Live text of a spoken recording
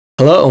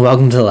Hello and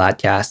welcome to the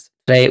Ladcast.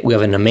 Today we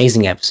have an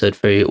amazing episode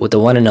for you with the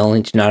one and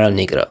only Gennaro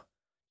Nigro.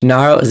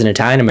 Gennaro is an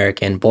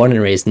Italian-American born and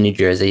raised in New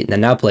Jersey that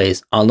now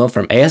plays on loan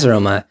from AS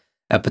Roma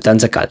at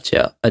Potenza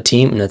Calcio, a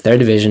team in the third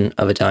division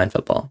of Italian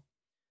football.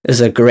 This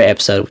is a great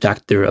episode. We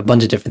talked through a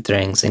bunch of different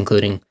things,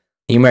 including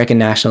the American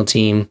national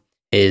team,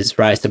 his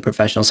rise to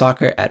professional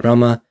soccer at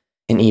Roma,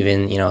 and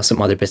even,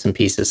 some other bits and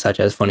pieces such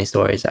as funny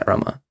stories at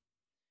Roma.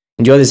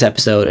 Enjoy this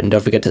episode and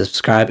don't forget to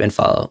subscribe and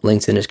follow.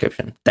 Links in the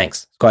description.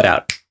 Thanks. Squad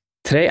out.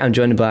 Today, I'm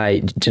joined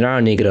by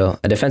Gennaro Nigro,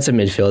 a defensive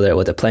midfielder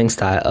with a playing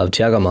style of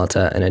Thiago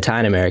Motta, an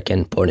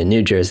Italian-American born in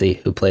New Jersey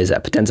who plays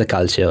at Potenza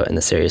Calcio in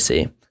the Serie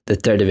C, the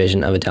third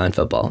division of Italian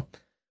football.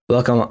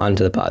 Welcome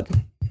onto the pod.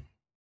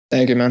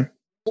 Thank you, man.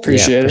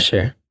 Appreciate it. For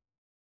sure.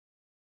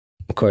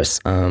 Of course,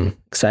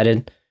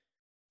 excited.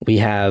 We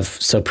have,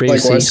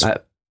 previously,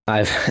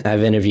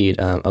 I've interviewed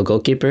a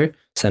goalkeeper,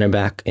 center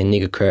back in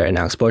Nigro and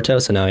Alex Porto,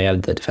 so now we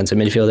have the defensive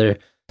midfielder.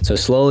 So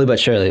slowly but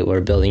surely,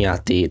 we're building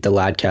out the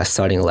Ladcast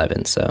starting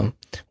 11. So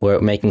we're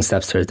making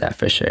steps towards that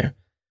for sure.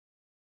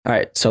 All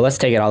right, so let's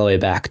take it all the way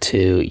back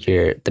to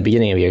the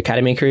beginning of your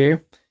academy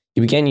career.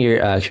 You began your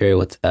career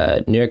with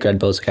New York Red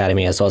Bulls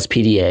Academy as well as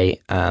PDA,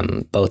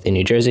 both in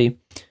New Jersey.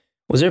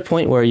 Was there a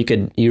point where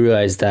you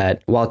realized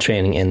that while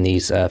training in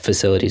these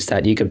facilities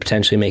that you could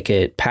potentially make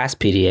it past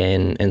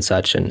PDA and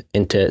such and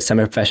into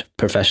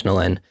semi-professional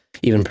and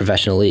even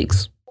professional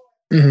leagues?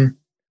 Mm-hmm.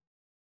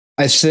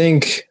 I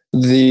think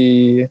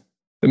the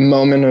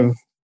moment of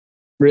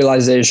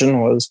realization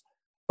was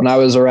when I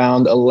was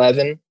around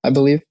 11, I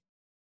believe,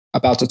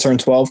 about to turn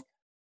 12.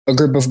 A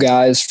group of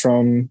guys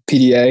from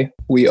PDA,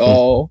 we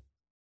all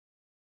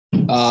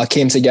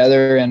came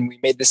together and we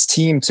made this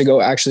team to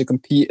go actually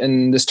compete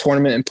in this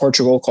tournament in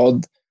Portugal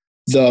called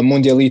the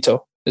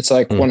Mundialito. It's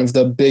like one of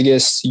the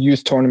biggest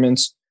youth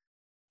tournaments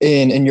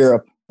in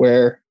Europe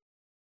where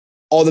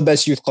all the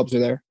best youth clubs are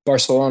there.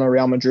 Barcelona,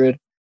 Real Madrid,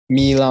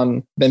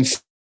 Milan,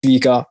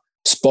 Benfica,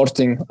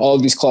 Sporting, all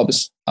of these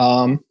clubs.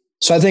 So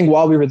I think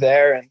while we were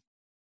there, and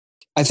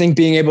I think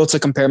being able to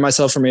compare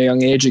myself from a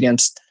young age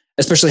against,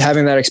 especially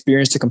having that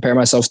experience to compare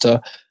myself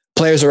to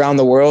players around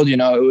the world, it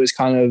was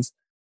kind of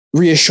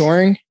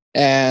reassuring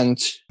and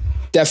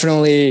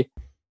definitely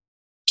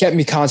kept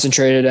me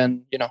concentrated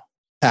and, to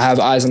have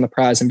eyes on the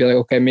prize and be like,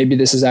 okay, maybe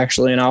this is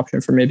actually an option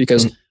for me,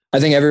 because I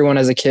think everyone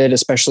as a kid,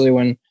 especially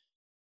when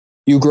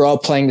you grow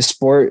up playing the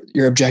sport,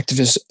 your objective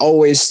is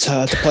always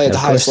to play at the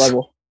highest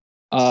level.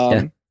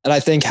 And I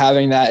think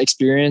having that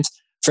experience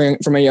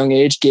from a young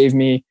age gave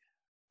me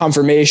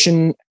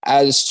confirmation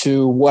as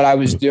to what I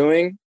was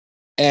doing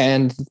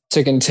and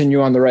to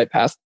continue on the right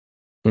path.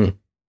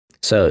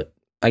 So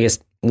I guess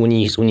when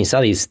you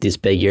saw these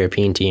big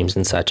European teams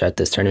and such at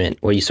this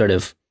tournament, were you sort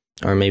of,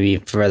 or maybe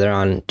further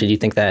on, did you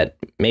think that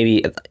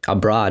maybe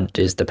abroad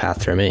is the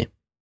path for me?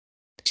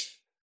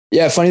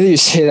 Yeah, funny that you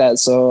say that.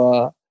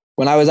 So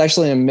when I was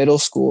actually in middle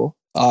school,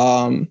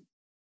 I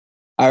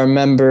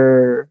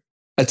remember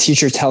a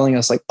teacher telling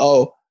us I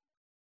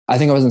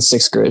think I was in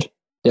 6th grade.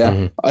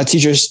 Yeah. A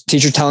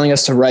teacher telling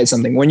us to write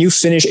something. When you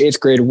finish 8th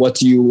grade, what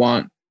do you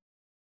want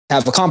to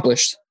have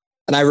accomplished?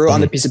 And I wrote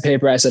on the piece of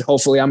paper, I said,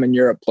 hopefully I'm in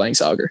Europe playing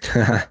soccer.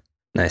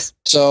 Nice.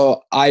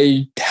 So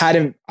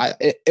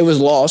it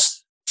was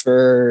lost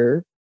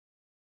for,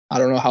 I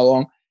don't know how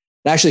long.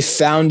 I actually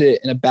found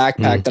it in a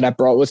backpack that I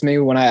brought with me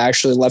when I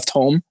actually left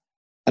home.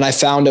 And I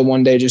found it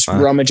one day just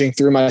rummaging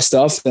through my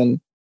stuff. And,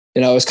 it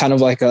was kind of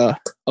like a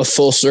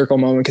full circle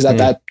moment, because at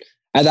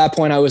that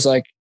point I was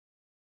like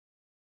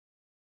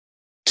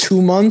 2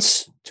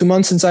 months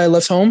since I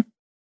left home.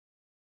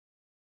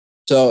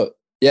 So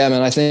yeah,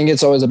 man, I think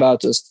it's always about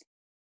just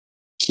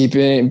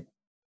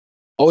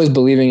always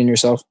believing in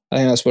yourself. I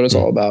think that's what it's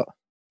all about.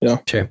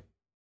 Sure.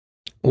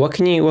 What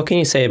can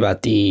you say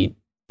about the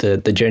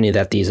journey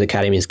that these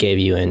academies gave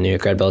you in New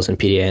York Red Bulls and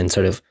PDA and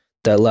sort of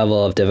the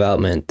level of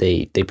development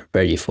they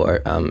prepared you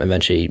for,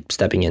 eventually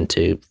stepping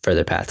into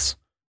further paths?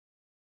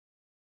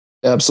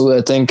 Absolutely.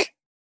 I think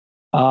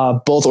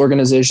both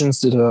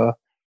organizations did a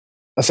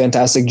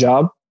fantastic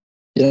job.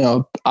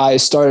 I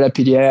started at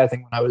PDA, I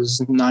think when I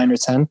was 9 or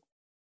 10,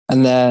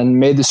 and then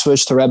made the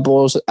switch to Red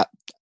Bulls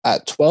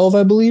at 12,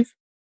 I believe.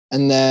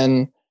 And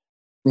then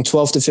from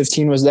 12 to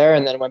 15 was there,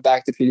 and then went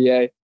back to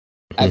PDA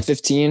at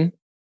 15.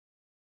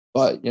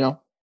 But,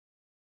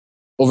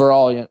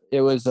 overall,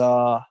 it was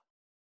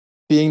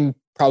being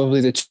probably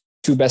the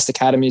two best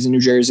academies in New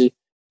Jersey.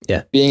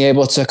 Yeah. Being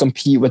able to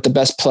compete with the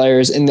best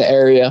players in the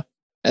area.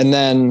 And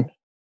then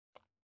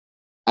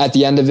at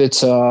the end of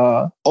it,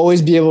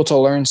 always be able to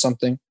learn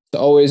something, to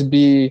always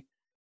be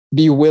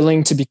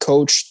willing to be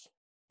coached,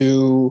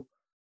 to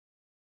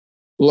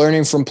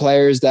learning from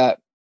players that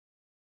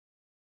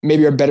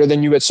maybe are better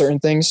than you at certain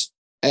things.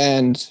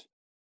 And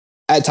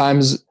at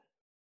times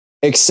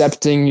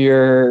accepting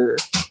your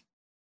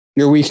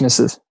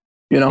weaknesses,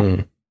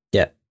 Yeah.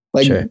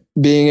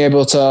 Being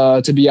able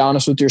to be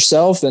honest with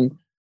yourself and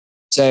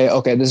say,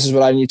 okay, this is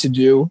what I need to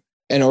do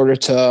in order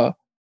to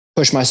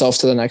push myself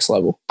to the next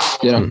level,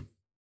 Yeah.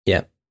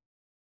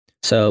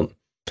 So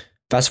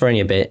fast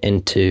forwarding a bit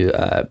into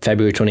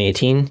February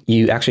 2018,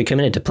 you actually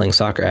committed to playing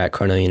soccer at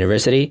Cornell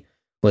University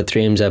with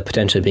dreams of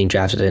potentially being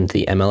drafted into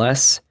the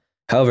MLS.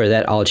 However,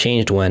 that all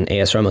changed when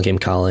AS Roma came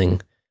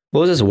calling.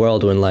 What was this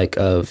whirlwind like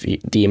of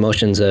the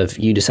emotions of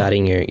you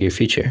deciding your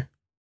future?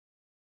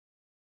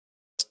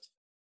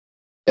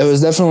 It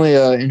was definitely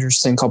an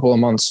interesting couple of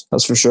months,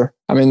 that's for sure.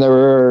 I mean,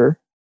 there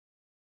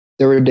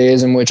were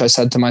days in which I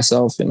said to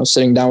myself,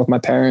 sitting down with my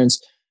parents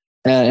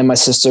and my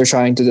sister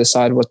trying to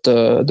decide what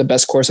the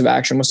best course of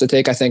action was to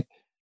take. I think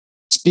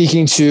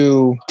speaking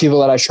to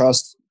people that I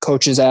trust,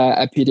 coaches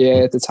at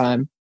PDA at the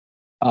time,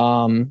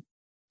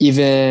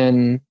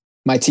 even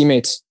my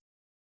teammates,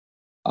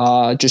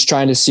 just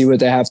trying to see what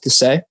they have to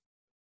say.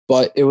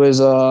 But it was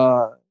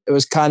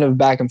kind of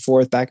back and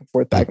forth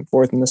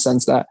in the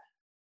sense that,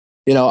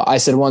 I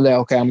said one day,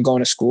 okay, I'm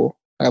going to school.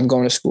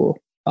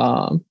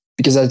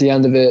 Because at the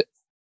end of it,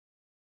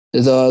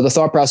 the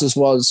thought process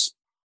was,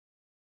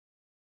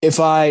 if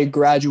I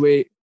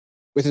graduate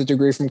with a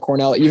degree from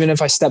Cornell, even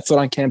if I step foot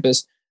on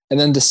campus and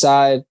then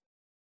decide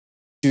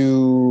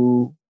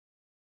to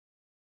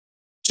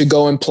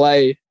go and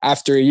play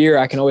after a year,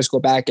 I can always go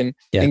back and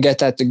get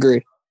that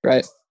degree.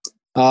 Right.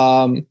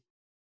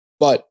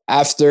 But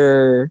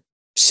after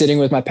sitting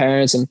with my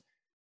parents and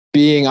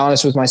being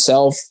honest with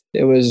myself,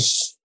 it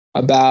was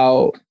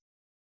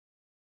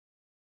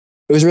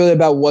really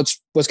about what's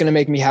going to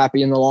make me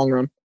happy in the long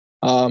run.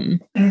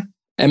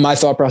 And my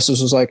thought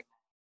process was like,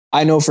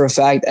 I know for a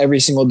fact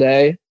every single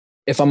day,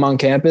 if I'm on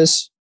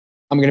campus,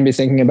 I'm going to be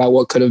thinking about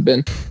what could have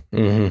been.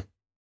 Mm-hmm.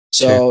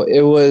 So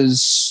It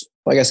was,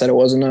 like I said, it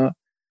wasn't an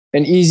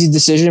easy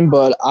decision,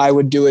 but I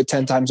would do it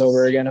 10 times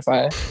over again if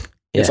I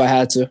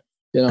had to.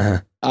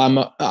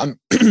 I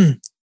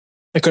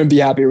couldn't be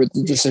happier with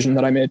the decision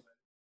that I made.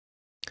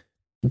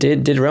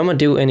 Did Roma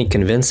do any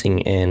convincing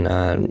in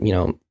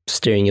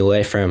steering you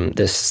away from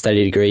this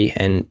study degree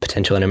and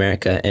potential in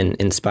America and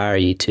inspire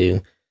you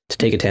to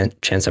take a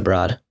chance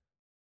abroad?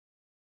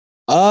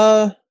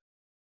 Not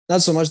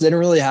so much. They didn't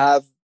really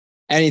have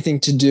anything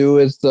to do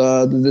with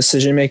the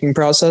decision-making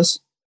process.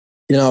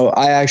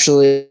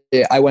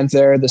 I went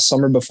there the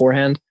summer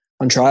beforehand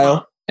on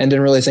trial and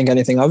didn't really think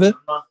anything of it.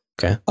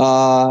 Okay.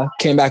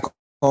 Came back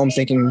home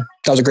thinking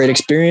that was a great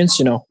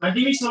experience, and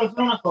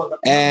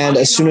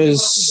as soon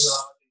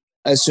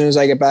as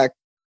I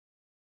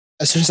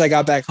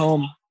got back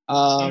home,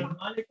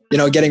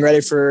 getting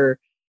ready for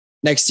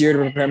next year to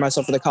prepare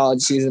myself for the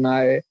college season,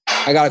 I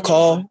got a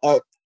call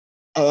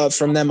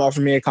from them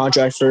offering me a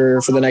contract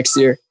for the next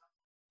year.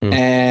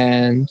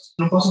 And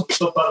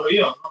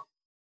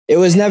it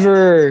was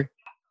never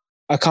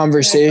a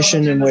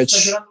conversation in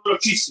which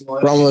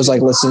Roma was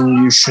like,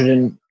 listen, you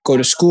shouldn't go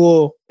to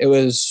school. It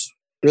was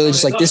really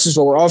just like, this is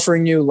what we're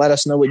offering you. Let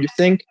us know what you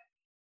think.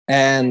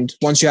 And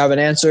once you have an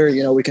answer,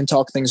 we can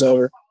talk things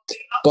over.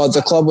 But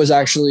the club was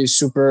actually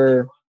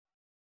super,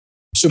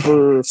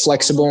 super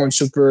flexible and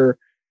super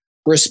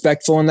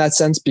respectful in that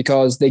sense,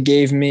 because they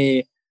gave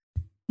me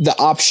the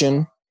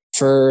option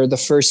for the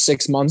first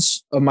 6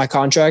 months of my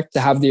contract to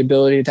have the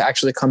ability to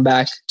actually come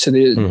back to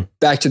the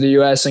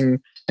US and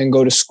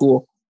go to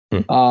school.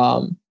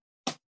 So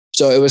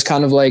it was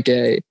kind of like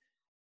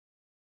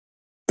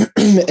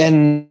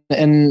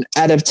an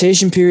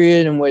adaptation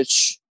period in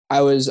which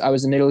I was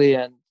in Italy,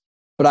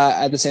 but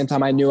at the same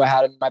time I knew I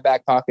had it in my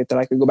back pocket that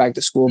I could go back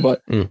to school.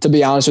 But to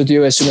be honest with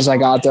you, as soon as I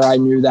got there, I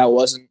knew that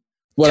wasn't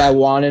what I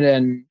wanted,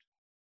 and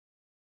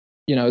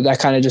that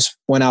kind of just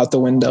went out the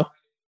window.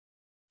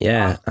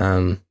 Yeah.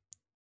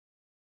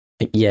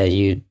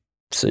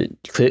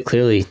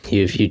 Clearly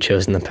you've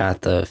chosen the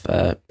path of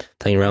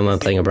playing Roma,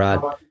 playing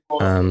abroad.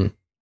 I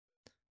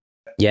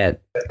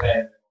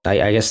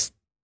guess,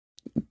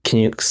 can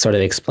you sort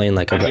of explain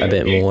like a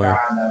bit more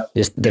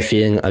just the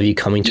feeling of you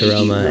coming to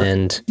Roma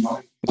and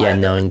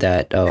knowing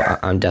that,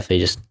 I'm definitely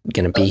just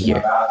gonna be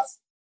here?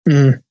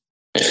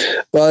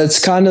 Well, it's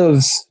kind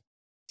of,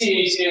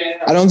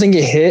 I don't think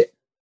it hit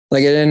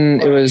like it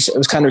didn't. It was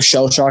kind of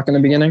shell shock in the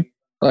beginning,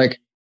 like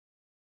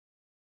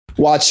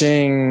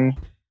watching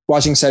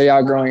Serie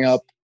A growing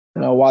up,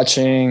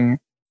 watching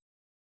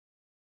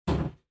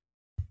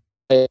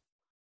it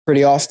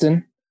pretty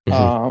often.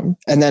 And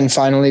then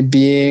finally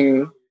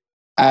being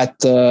at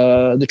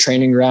the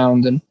training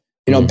ground and,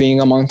 being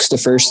amongst the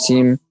first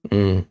team.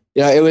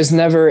 It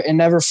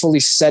never fully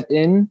set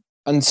in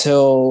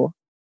until,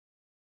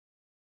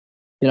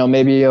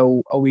 maybe a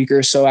week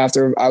or so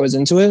after I was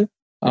into it.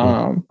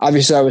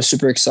 Obviously I was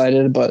super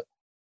excited, but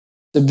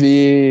to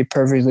be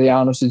perfectly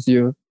honest with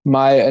you,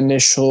 my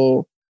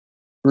initial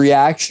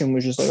reaction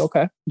was just like,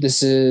 okay,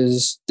 this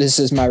is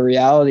my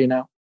reality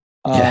now.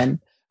 I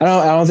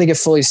don't think it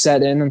fully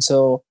set in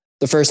until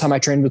the first time I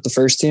trained with the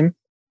first team,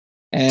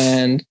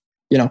 and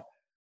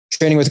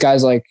training with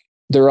guys like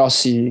De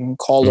Rossi and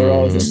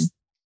Kolarov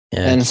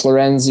and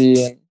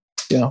Florenzi,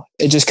 and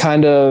it just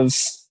kind of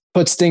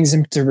puts things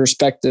into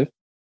perspective.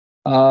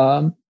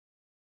 But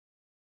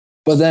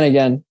then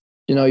again,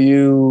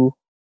 there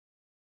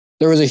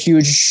was a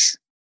huge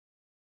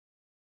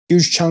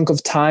chunk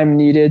of time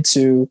needed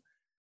to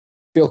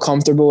feel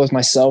comfortable with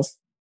myself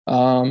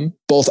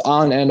both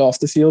on and off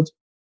the field,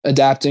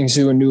 adapting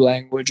to a new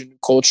language and new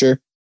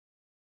culture,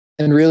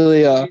 and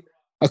really a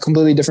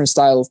completely different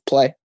style of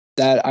play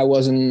that I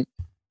wasn't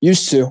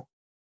used to.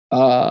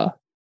 So,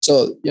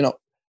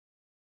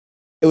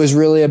 it was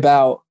really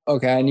about,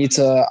 okay, I need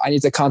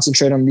to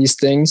concentrate on these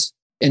things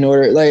in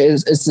order, like,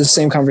 it's the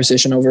same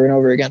conversation over and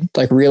over again,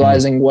 like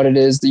realizing what it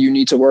is that you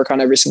need to work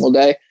on every single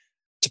day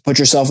to put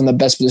yourself in the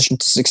best position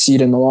to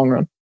succeed in the long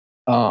run.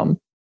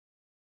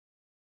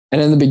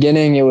 And in the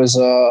beginning, it was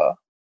a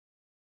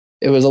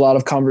lot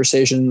of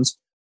conversations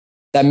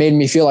that made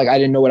me feel like I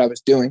didn't know what I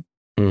was doing.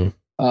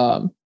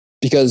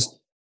 Because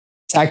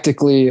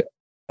tactically,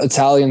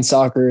 Italian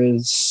soccer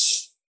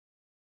is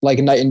like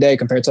night and day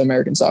compared to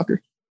American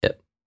soccer. Yep.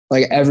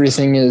 Like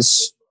everything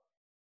is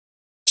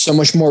so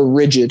much more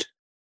rigid,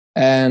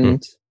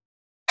 and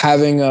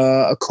having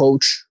a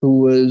coach who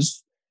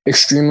was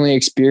extremely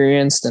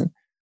experienced and,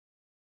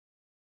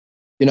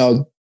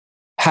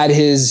 had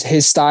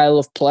his style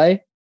of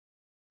play,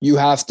 you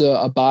have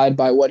to abide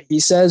by what he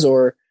says,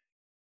 or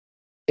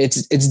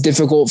it's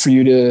difficult for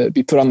you to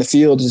be put on the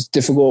field. It's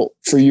difficult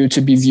for you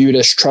to be viewed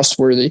as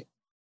trustworthy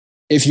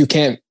if you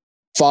can't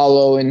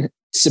follow in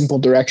simple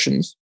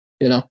directions,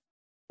 Yeah.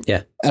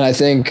 And I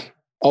think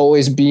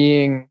always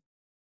being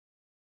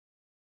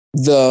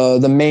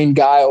the main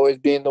guy, always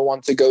being the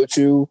one to go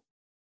to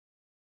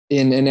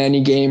in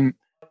any game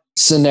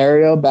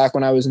scenario back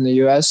when I was in the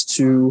US,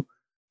 to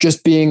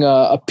just being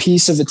a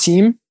piece of a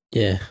team.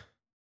 Yeah.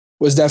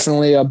 Was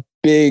definitely a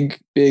big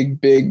thing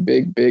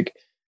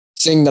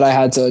that I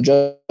had to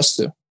adjust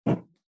to.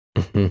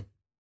 Mm-hmm.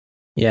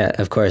 Yeah,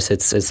 of course.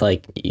 It's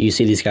like you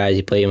see these guys,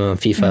 you play them on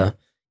FIFA,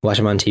 watch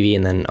them on TV,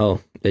 and then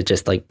it's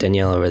just like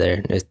Danielle over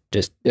there. It's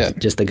just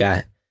the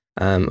guy.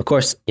 Of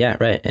course, yeah,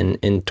 right. And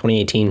in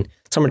 2018,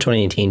 summer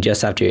 2018,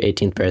 just after your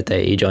 18th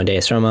birthday, you joined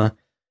AS Roma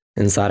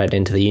and slotted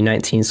into the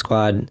U19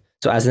 squad.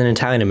 So as an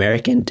Italian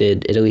American,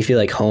 did Italy feel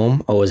like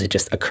home, or was it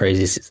just a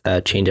crazy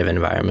change of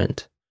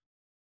environment?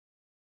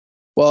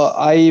 Well,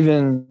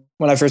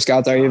 when I first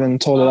got there, I even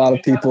told a lot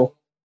of people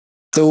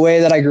the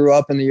way that I grew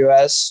up in the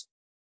US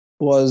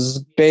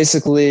was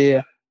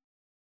basically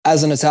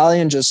as an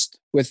Italian, just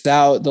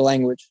without the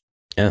language.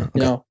 Yeah.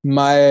 Okay.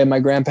 My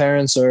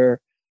grandparents are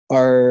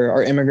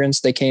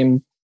immigrants. They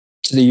came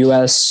to the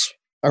US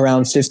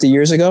around 50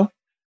 years ago.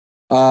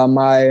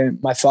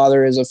 My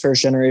father is a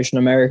first generation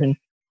American.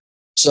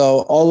 So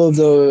all of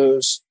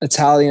those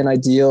Italian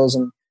ideals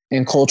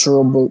and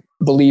cultural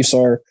beliefs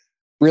are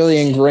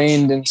really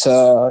ingrained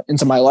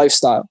into my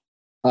lifestyle.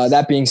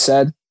 That being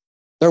said,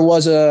 there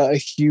was a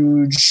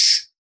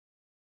huge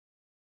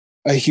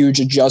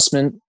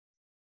adjustment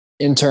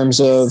in terms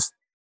of,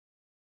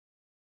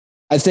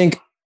 I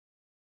think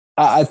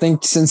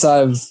since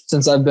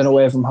I've been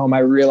away from home, I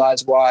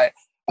realized why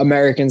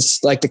Americans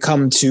like to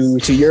come to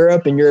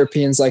Europe and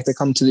Europeans like to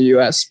come to the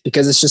US,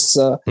 because it's just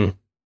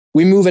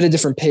we move at a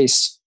different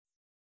pace.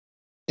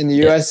 In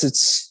the US,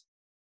 it's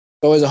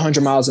always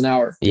 100 miles an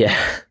hour. Yeah.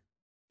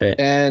 Right.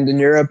 And in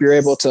Europe, you're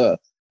able to,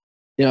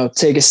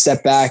 take a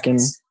step back and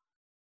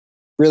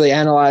really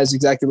analyze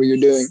exactly what you're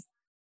doing.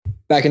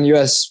 Back in the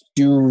US,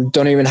 you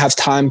don't even have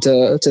time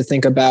to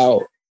think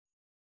about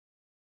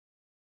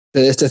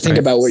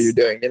about what you're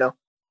doing,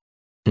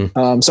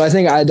 So I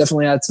think I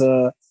definitely had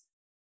to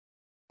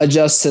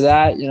adjust to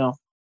that.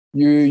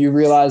 You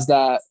realize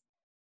that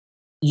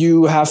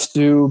you have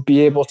to be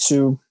able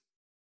to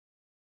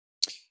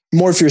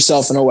morph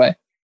yourself in a way.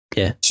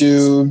 Yeah.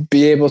 To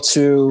be able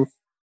to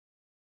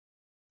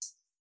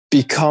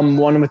become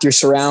one with your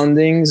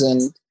surroundings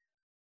and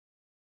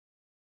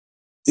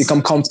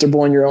become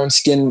comfortable in your own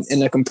skin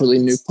in a completely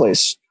new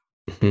place.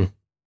 Mm-hmm.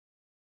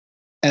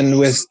 And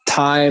with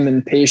time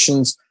and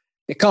patience,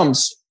 it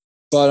comes.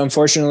 But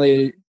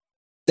unfortunately,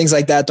 things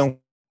like that don't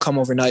come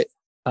overnight.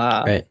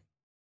 Right.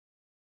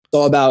 It's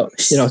all about,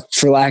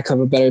 for lack of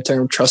a better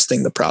term,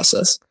 trusting the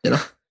process,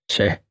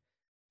 Sure.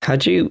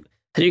 How'd you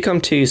come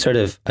to sort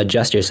of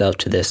adjust yourself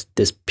to this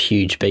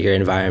huge, bigger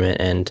environment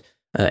and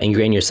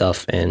ingrain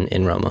yourself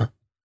in Roma?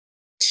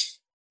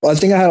 Well, I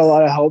think I had a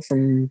lot of help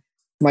from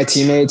my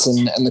teammates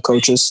and the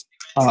coaches.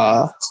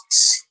 I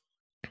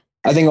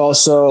think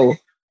also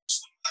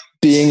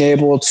being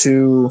able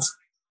to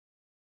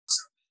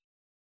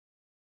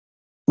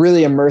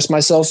really immerse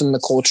myself in the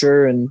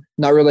culture and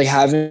not really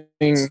having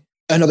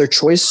another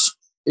choice.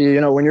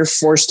 When you're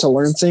forced to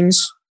learn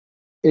things,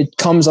 it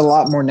comes a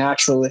lot more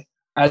naturally.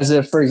 As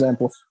if, for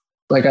example,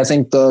 like I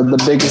think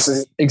the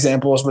biggest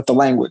example is with the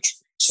language.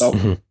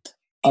 So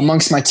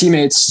amongst my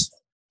teammates,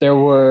 there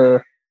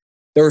were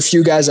a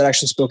few guys that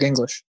actually spoke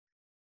English,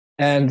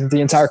 and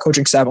the entire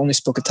coaching staff only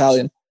spoke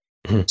Italian.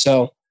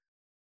 So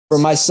for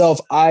myself,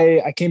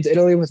 I came to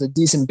Italy with a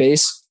decent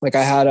base. Like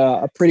I had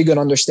a pretty good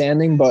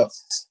understanding, but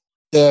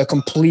to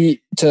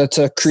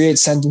create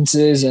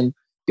sentences and,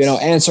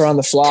 answer on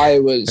the fly,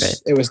 it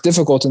was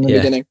difficult in the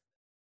beginning.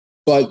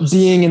 But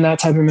being in that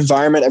type of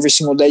environment every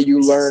single day, you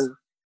learn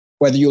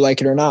whether you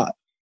like it or not.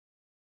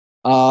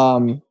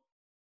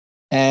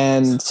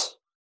 And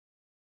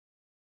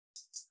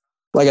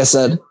like I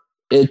said,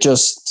 it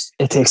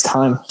it takes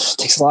time. It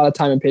takes a lot of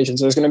time and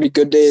patience. There's going to be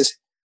good days,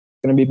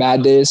 going to be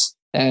bad days.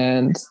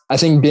 And I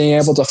think being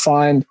able to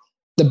find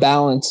the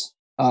balance,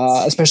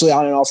 especially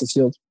on and off the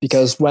field,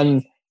 because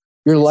when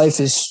your life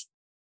is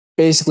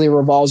basically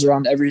revolves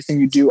around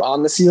everything you do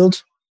on the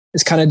field,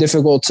 it's kind of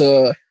difficult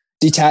to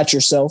detach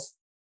yourself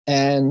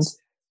and,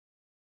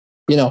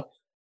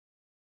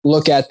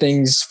 look at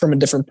things from a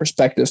different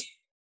perspective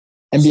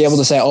and be able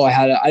to say, oh,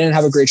 I didn't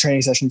have a great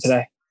training session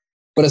today,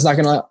 but it's not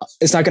going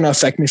to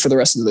affect me for the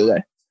rest of the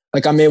day.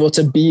 Like, I'm able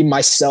to be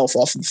myself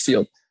off of the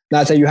field.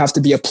 Not that you have to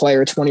be a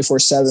player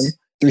 24/7,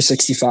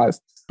 365,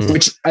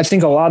 which I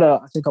think a lot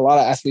of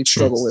athletes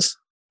struggle with.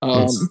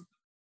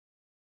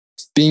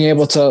 Being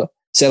able to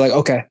say, like,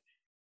 okay,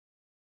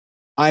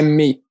 I'm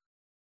me,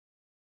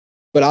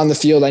 but on the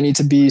field, I need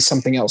to be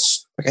something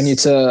else. Like, I need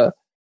to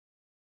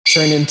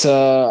turn into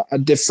a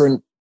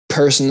different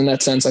person in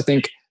that sense. I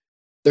think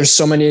there's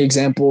so many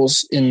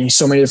examples in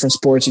so many different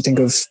sports. You think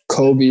of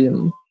Kobe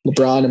and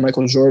LeBron and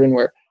Michael Jordan,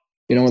 where,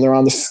 when they're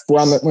on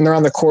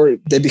the court,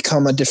 they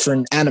become a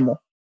different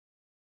animal.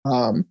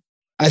 I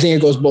think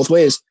it goes both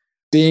ways.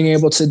 Being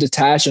able to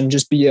detach and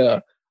just be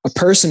a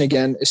person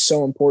again is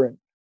so important.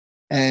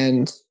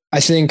 And I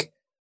think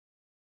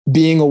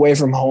being away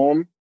from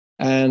home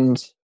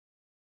and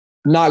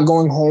not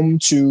going home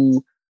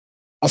to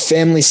a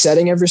family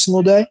setting every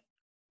single day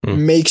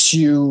makes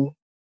you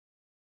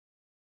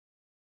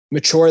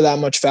mature that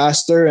much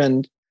faster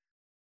and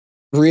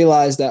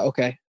realize that,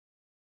 okay,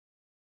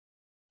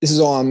 this is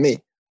all on me.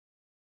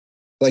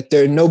 Like,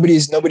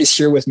 nobody's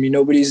here with me.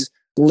 Nobody's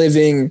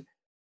living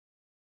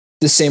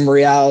the same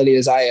reality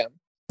as I am.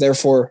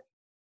 Therefore,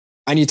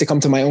 I need to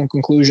come to my own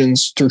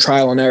conclusions through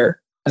trial and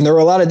error. And there were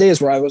a lot of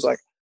days where I was like,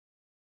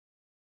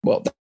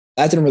 well,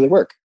 that didn't really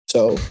work.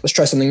 So let's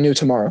try something new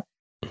tomorrow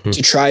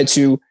to try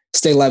to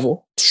stay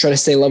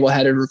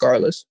level-headed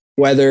regardless.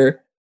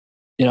 Whether,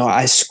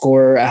 I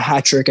score a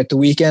hat trick at the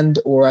weekend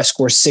or I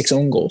score 6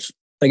 own goals.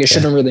 Like, it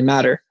shouldn't really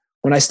matter.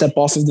 When I step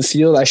off of the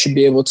field, I should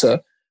be able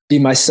to be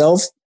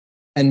myself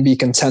and be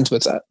content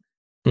with that.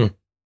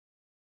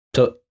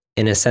 So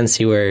in a sense,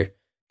 you were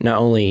not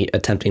only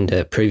attempting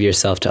to prove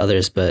yourself to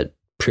others, but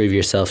prove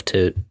yourself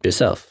to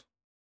yourself.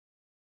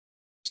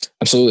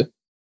 Absolutely.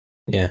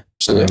 Yeah.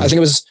 Absolutely. I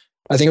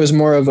think it was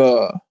more of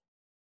a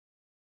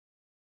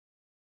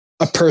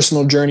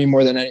personal journey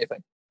more than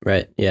anything.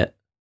 Right. Yeah.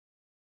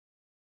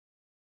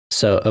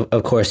 So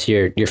of course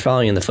you're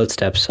following in the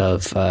footsteps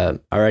of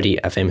already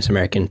a famous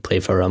American,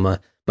 played for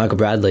Roma, Michael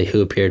Bradley,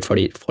 who appeared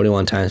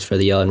 41 times for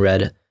the Yellow and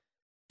Red.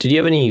 Did you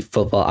have any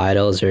football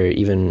idols or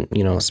even,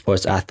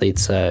 sports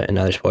athletes in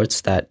other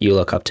sports that you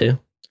look up to?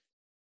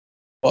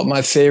 Well,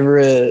 my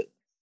favorite,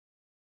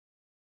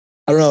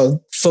 I don't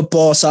know,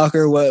 football,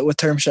 soccer, what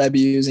term should I be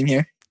using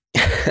here?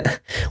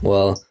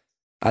 Well,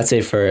 I'd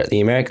say for the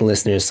American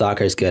listeners,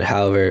 soccer is good.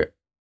 However,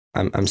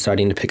 I'm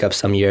starting to pick up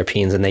some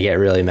Europeans and they get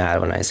really mad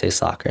when I say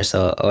soccer.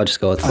 So I'll just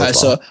go with football. All right,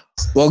 so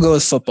we'll go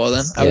with football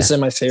then. I would say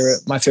my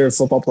favorite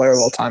football player of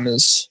all time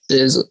is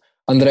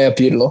Andrea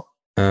Pirlo.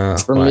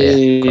 For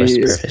me, of course,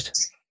 perfect.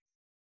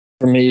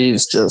 For me,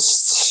 he's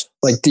just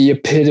like the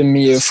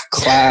epitome of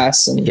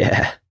class, and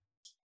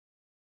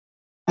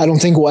I don't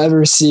think we'll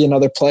ever see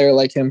another player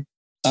like him.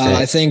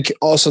 I think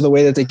also the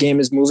way that the game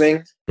is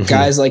moving,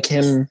 guys like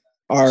him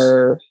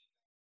are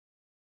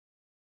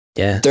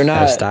they're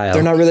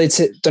not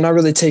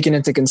really taken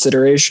into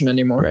consideration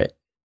anymore. Right.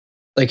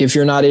 Like, if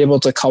you're not able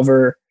to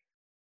cover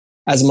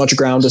as much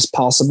ground as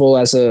possible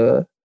as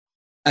a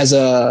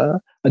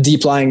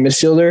deep lying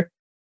midfielder,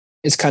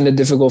 it's kind of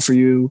difficult for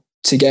you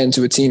to get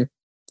into a team,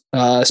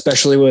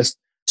 especially with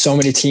so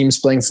many teams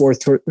playing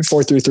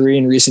 4-3-3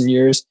 in recent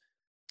years.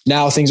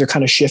 Now things are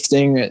kind of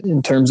shifting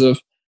in terms of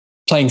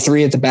playing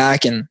 3 at the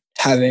back and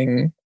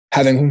having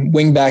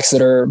wing backs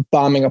that are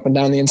bombing up and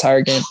down the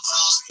entire game.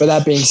 But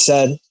that being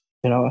said,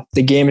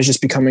 the game is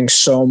just becoming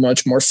so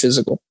much more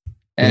physical.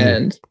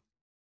 And,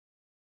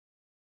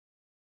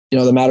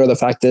 the matter of the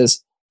fact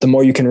is, the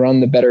more you can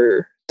run, the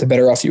better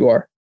off you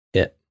are.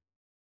 Yeah.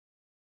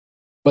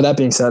 But that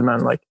being said,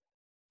 man, like,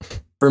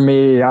 for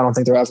me, I don't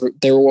think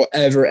there will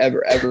ever.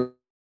 And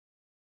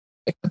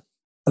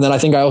then I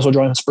think I also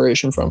draw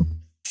inspiration from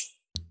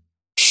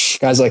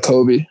guys like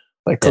Kobe.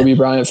 Like, Kobe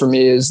Bryant for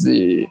me is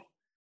the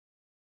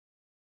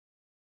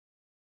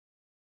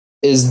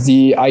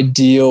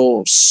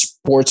ideal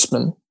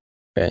sportsman.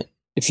 Right.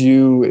 If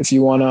you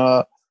want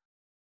to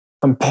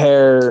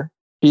compare,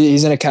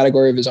 he's in a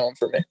category of his own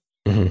for me.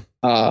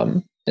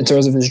 In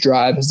terms of his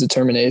drive, his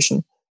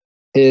determination,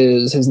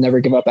 his never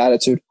give up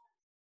attitude.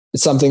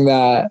 It's something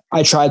that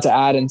I tried to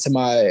add into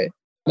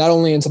not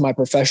only into my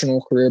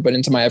professional career, but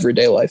into my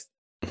everyday life.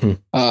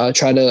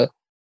 Try to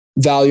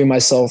value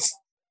myself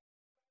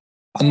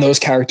on those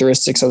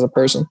characteristics as a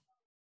person.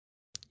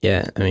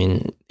 Yeah, I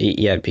mean,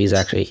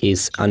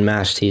 he's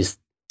unmatched. He's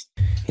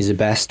the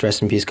best.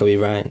 Rest in peace, Kobe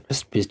Bryant.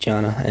 Rest in peace,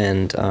 Gianna.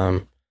 And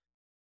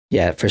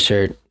for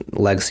sure,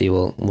 legacy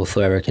will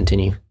forever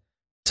continue.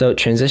 So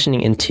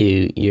transitioning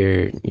into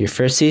your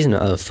first season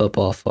of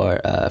football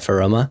for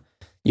Roma,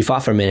 you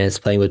fought for minutes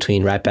playing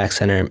between right back,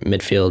 center,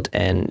 midfield,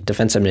 and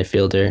defensive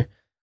midfielder.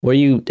 Were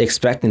you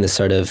expecting this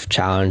sort of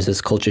challenge,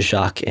 this culture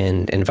shock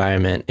and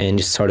environment, and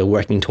just sort of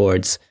working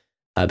towards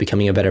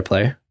becoming a better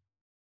player?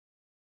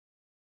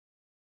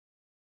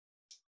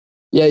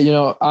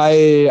 Yeah,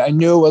 I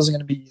knew it wasn't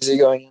going to be easy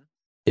going in.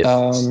 Yep.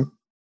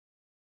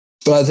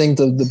 But I think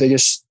the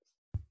biggest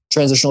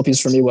transitional piece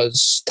for me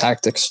was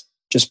tactics,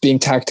 just being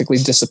tactically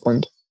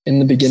disciplined. In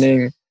the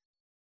beginning,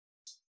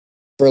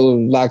 for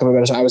lack of a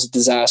better term, I was a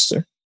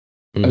disaster.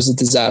 I was a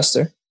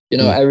disaster.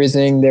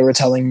 Everything they were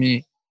telling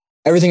me,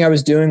 everything I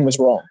was doing was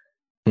wrong.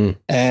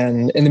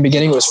 And in the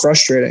beginning, it was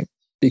frustrating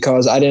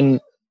because I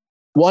didn't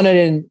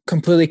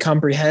completely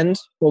comprehend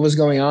what was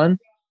going on.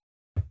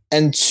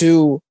 And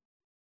two,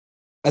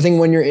 I think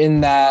when you're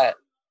in that,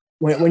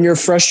 when you're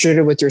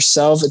frustrated with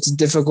yourself, it's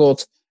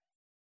difficult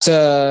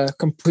to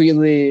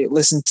completely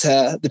listen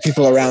to the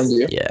people around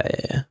you.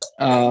 Yeah.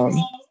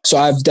 So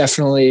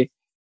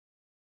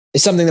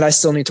it's something that I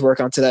still need to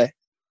work on today.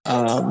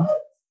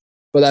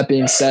 But that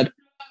being said,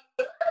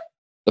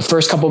 the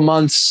first couple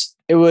months,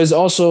 it was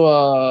also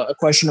a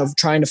question of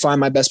trying to find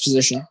my best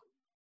position.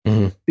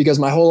 Because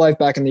my whole life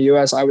back in the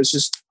US,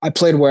 I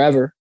played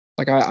wherever.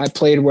 Like I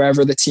played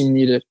wherever the team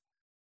needed.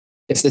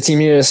 If the team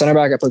needed a center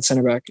back, I played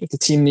center back. If the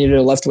team needed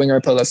a left winger, I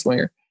played left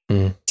winger. If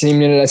the team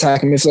needed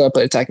attacking midfield, I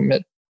played attacking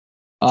mid.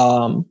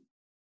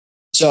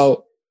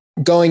 So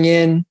going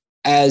in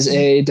as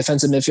a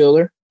defensive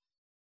midfielder,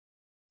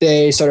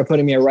 they started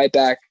putting me at right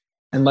back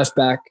and left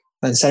back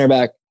and center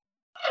back.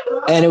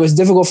 And it was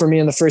difficult for me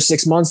in the first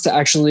 6 months to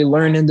actually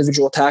learn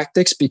individual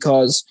tactics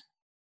because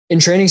in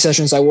training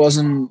sessions, I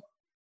wasn't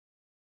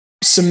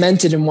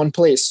cemented in one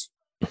place.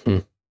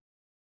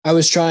 I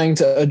was trying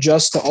to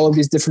adjust to all of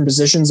these different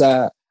positions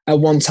at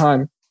one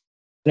time.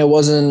 And it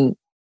wasn't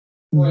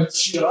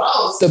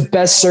the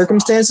best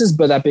circumstances,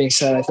 but that being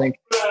said, I think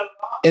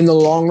in the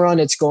long run,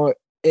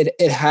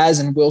 it has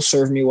and will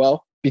serve me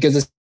well because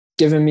it's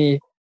given me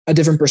a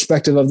different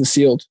perspective of the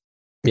field.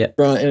 Yeah.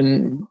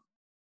 In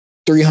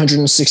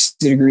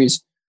 360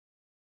 degrees.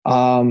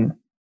 But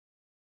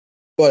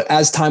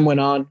as time went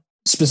on,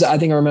 I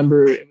think I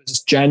remember it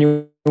was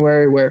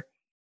January where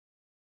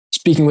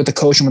speaking with the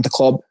coach and with the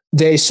club,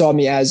 they saw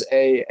me as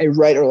a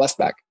right or left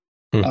back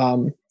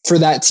for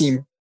that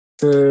team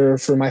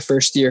for my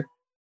first year.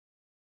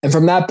 And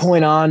from that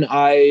point on,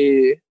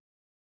 it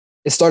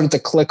started to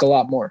click a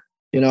lot more.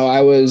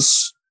 I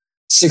was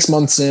 6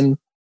 months in,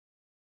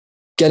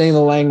 getting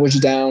the language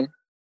down,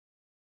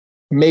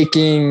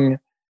 making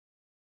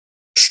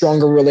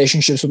stronger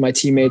relationships with my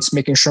teammates,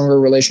 making stronger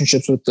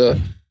relationships with the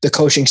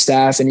coaching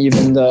staff and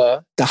even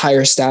the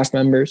higher staff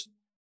members,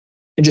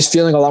 and just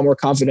feeling a lot more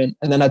confident.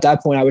 And then at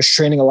that point, I was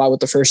training a lot with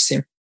the first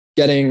team,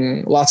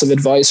 getting lots of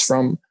advice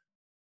from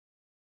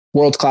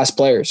world-class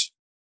players.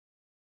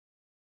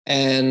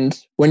 And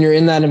when you're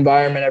in that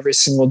environment every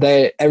single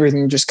day,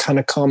 everything just kind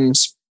of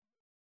comes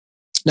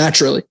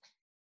naturally.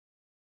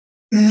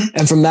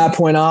 And from that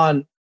point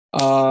on,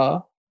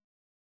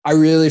 I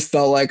really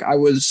felt like I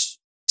was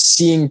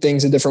seeing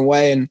things a different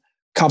way and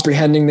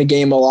comprehending the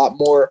game a lot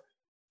more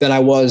than I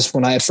was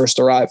when I had first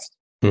arrived.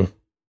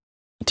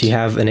 Do you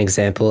have an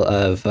example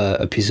of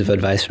a piece of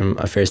advice from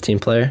a first team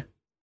player?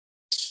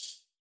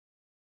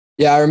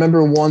 Yeah, I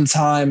remember one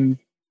time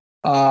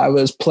I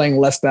was playing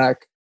left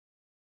back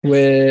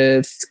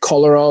with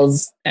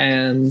Kolarov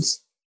and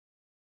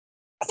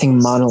I think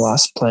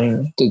Manolas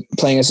playing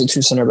as the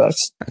two center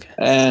backs. Okay.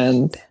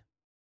 And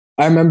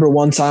I remember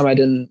one time I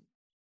didn't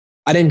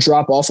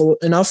drop off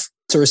enough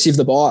to receive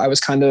the ball. I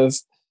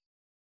wasn't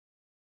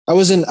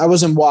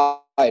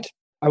wide.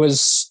 I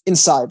was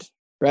inside,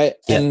 right?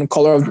 Yeah. And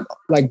Kolarov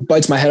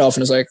bites my head off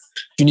and is like,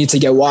 "You need to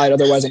get wide,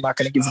 otherwise I'm not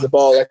going to give you the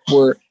ball.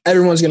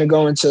 Everyone's going to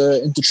go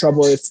into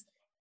trouble if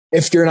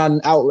you're not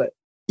an outlet.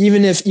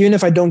 Even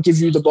if I don't give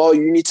you the ball,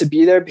 you need to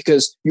be there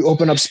because you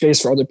open up space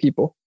for other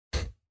people."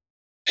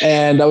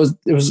 And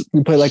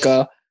we played like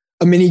a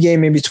mini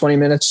game, maybe 20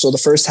 minutes. So the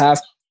first half,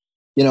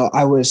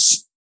 I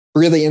was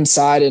really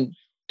inside and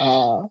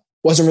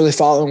wasn't really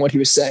following what he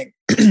was saying.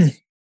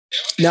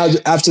 Now in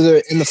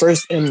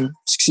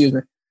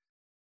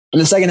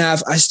the second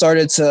half, I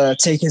started to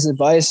take his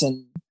advice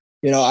and,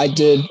 I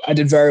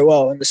did very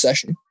well in the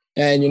session.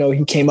 And,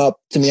 he came up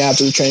to me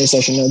after the training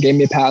session, gave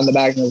me a pat on the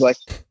back and was like,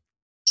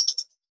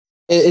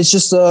 it's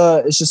just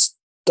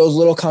those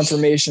little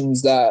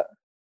confirmations that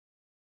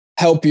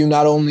help you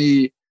not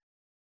only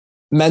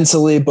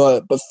mentally,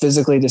 but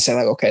physically to say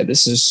like, okay,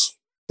 this is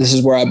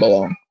where I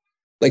belong.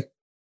 Like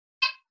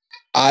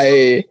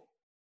I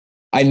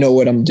know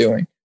what I'm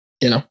doing,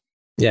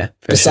 Yeah.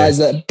 Besides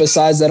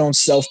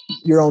that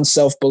your own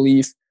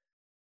self-belief,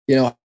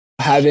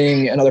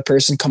 having another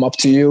person come up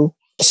to you,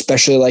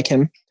 especially like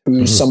him,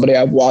 who's somebody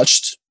I've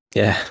watched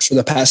for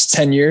the past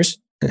 10 years.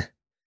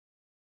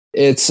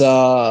 It's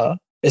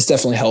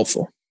definitely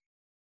helpful.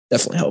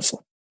 Definitely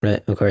helpful.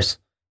 Right. Of course.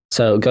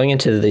 So going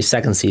into the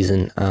second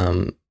season,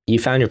 you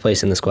found your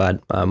place in the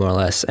squad more or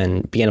less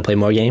and began to play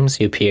more games.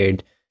 You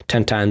appeared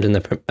 10 times in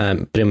the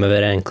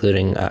Primavera,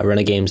 including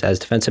running games as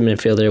defensive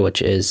midfielder,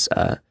 which is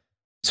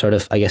sort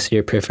of, I guess,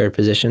 your preferred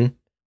position?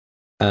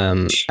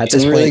 At It's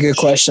this a really point, good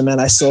question, man.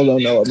 I still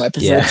don't know what my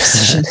preferred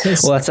position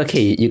is. well, that's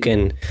okay. You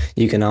can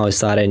always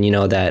slot in,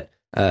 that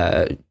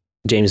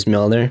James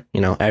Milner,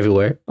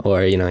 everywhere,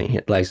 or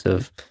likes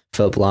of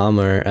Philip Lahm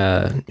or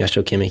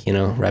Joshua Kimmich,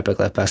 right back,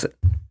 left back.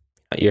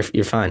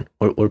 You're fine.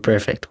 We're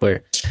perfect.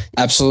 We're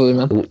absolutely,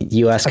 man.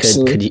 US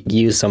could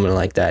use someone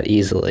like that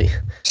easily.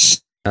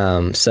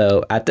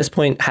 So at this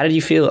point, how did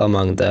you feel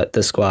among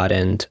the squad,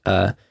 and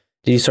did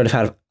you sort of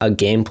have a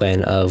game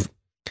plan of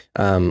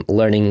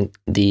learning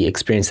the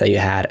experience that you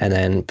had, and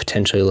then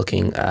potentially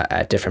looking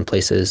at different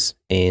places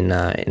in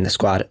the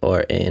squad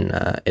or in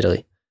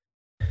Italy?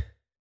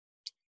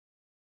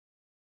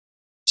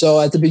 So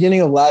at the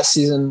beginning of last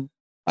season,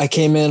 I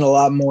came in a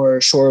lot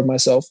more sure of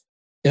myself.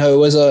 It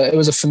was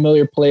a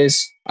familiar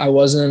place. I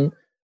wasn't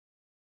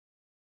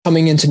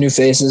coming into new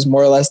faces.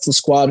 More or less, the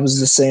squad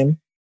was the same.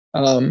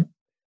 And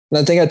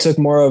I think I took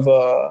more of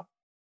a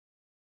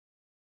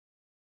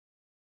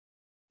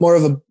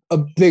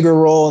bigger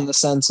role in the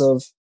sense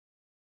of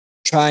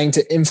trying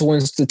to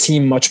influence the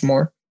team much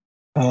more.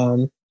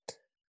 I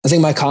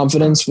think my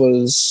confidence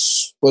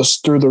was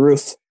through the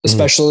roof,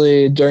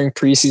 especially during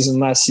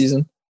preseason last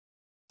season.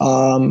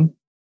 I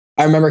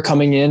remember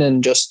coming in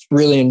and just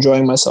really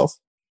enjoying myself.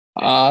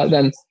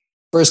 Then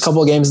first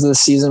couple of games of the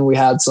season, we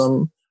had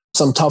some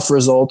tough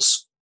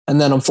results.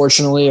 And then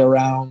unfortunately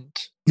around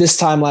this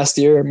time last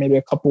year, maybe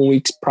a couple of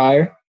weeks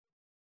prior,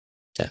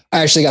 I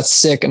actually got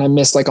sick and I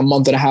missed like a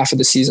month and a half of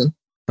the season.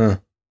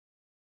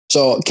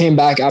 So came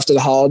back after the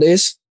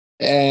holidays,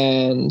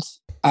 and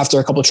after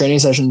a couple of training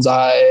sessions,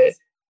 I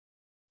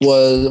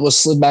was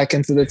slid back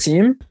into the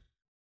team.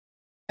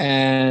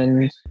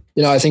 And,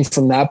 I think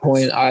from that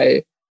point,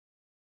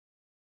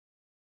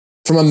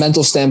 from a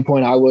mental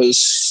standpoint, I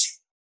was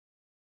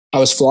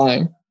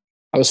flying.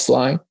 I was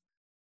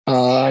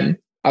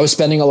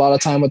spending a lot of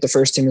time with the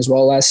first team as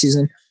well last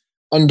season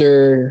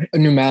under a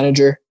new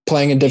manager,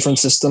 playing a different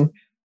system.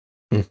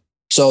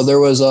 So there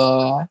was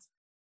a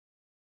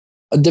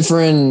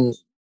different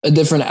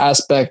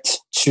aspect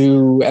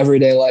to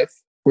everyday life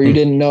where you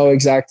didn't know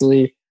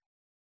exactly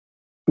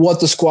what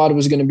the squad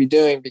was going to be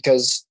doing,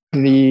 because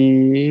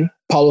the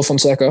Paulo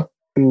Fonseca,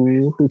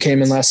 who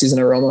came in last season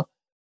at Roma,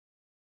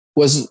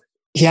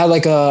 he had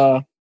like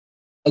a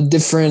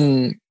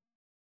different,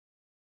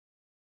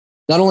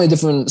 not only a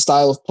different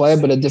style of play,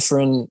 but a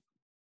different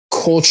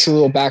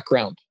cultural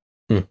background.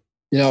 In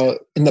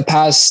the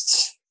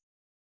past,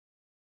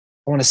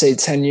 I want to say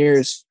 10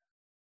 years,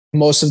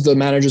 most of the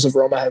managers of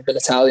Roma have been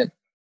Italian.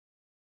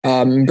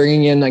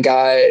 Bringing in a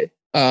guy,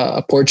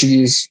 a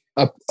Portuguese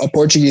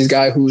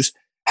guy who's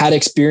had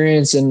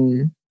experience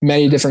in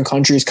many different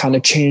countries, kind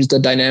of changed the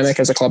dynamic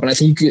as a club. And I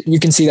think you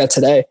can see that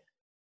today.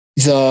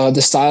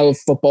 The style of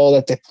football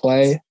that they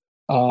play,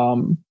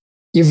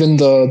 even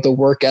the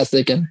work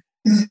ethic, and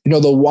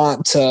the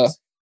want to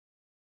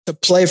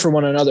play for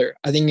one another.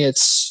 I think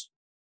it's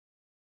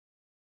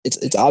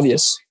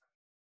obvious.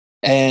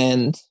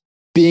 And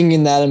being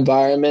in that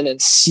environment and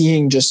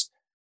seeing just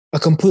a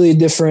completely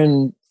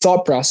different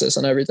thought process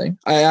on everything.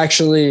 I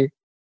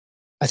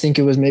think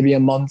it was maybe a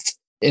month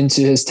into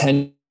his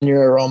tenure at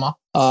Roma.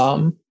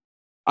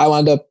 I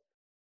wound up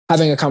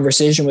having a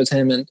conversation with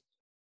him, and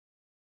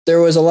there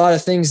was a lot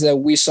of things that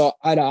we saw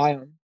eye to eye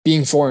on,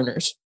 being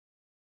foreigners.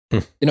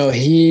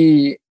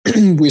 We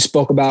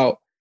spoke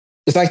about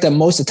the fact that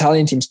most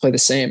Italian teams play the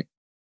same.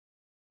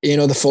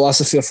 The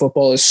philosophy of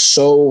football is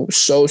so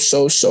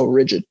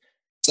rigid.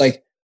 It's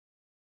like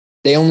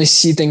they only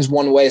see things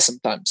one way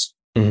sometimes.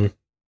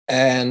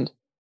 And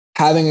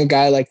having a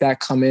guy like that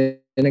come in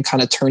and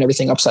kind of turn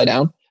everything upside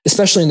down,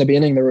 especially in the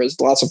beginning, there was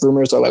lots of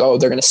rumors. They're like, oh,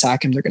 they're going to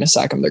sack him. They're going to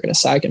sack him. They're going to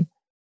sack him.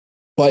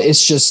 But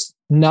it's just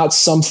not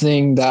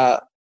something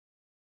that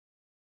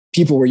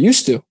people were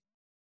used to.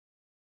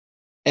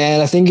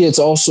 And I think it's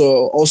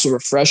also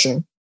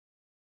refreshing,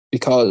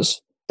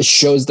 because it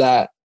shows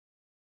that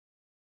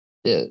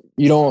you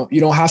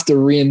don't have to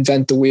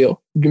reinvent the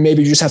wheel.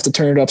 Maybe you just have to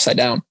turn it upside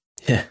down.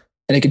 Yeah.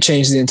 And it could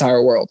change the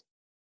entire world.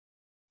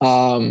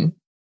 But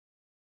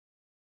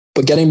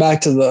getting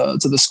back to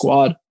the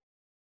squad,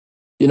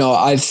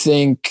 I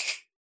think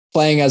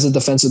playing as a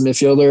defensive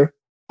midfielder,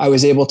 I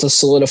was able to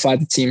solidify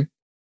the team.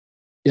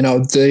 I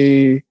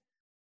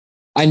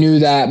knew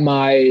that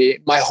my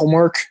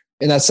homework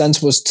in that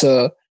sense was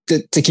to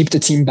keep the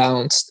team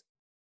balanced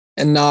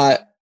and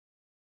not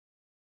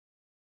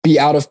be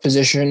out of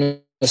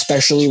position,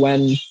 especially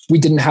when we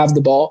didn't have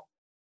the ball,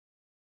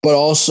 but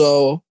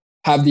also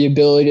have the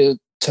ability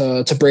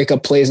to break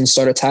up plays and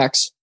start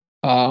attacks.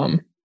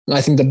 And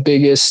I think the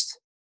biggest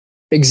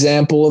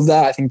example of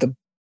that, I think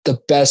the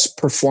best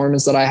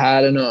performance that I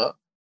had in a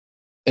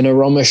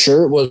Roma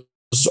shirt was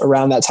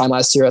around that time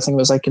last year. I think it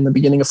was like in the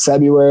beginning of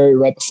February,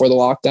 right before the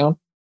lockdown,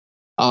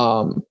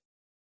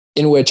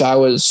 in which I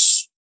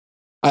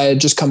had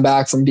just come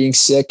back from being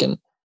sick, and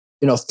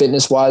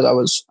fitness wise, I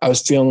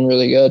was feeling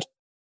really good.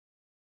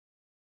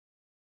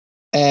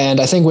 And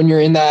I think when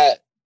you're in that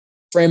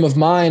frame of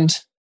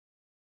mind,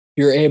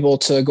 you're able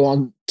to go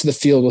on to the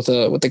field with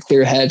a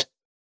clear head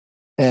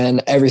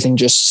and everything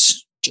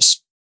just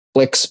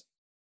clicks.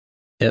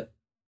 Yep.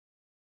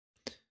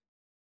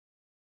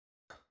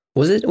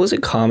 Was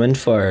it common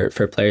for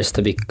players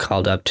to be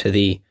called up to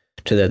the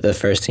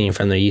first team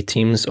from their youth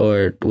teams,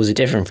 or was it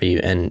different for you?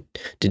 And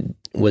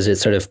was it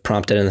sort of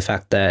prompted in the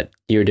fact that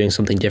you were doing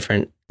something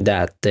different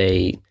that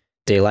they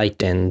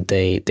liked and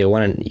they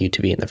wanted you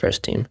to be in the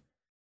first team?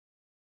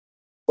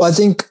 Well, I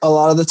think a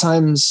lot of the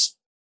times,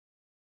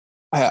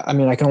 I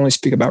mean, I can only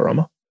speak about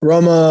Roma.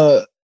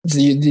 Roma,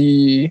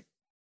 the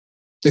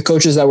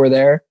coaches that were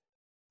there,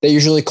 they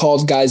usually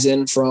called guys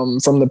in from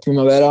the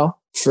Primavera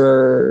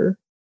for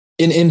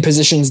in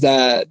positions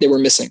that they were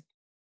missing.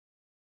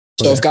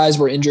 So Okay. if guys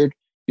were injured,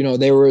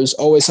 there was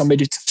always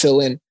somebody to fill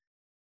in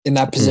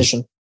that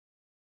position.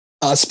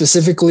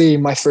 Specifically,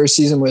 my first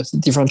season with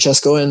Di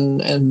Francesco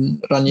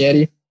and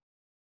Ranieri,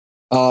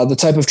 the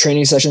type of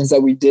training sessions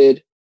that we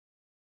did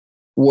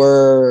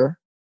were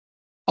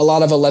a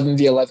lot of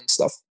 11v11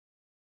 stuff.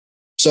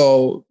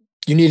 So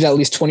you needed at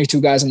least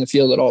 22 guys on the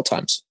field at all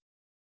times.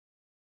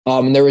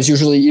 And there was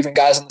usually even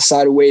guys on the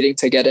side waiting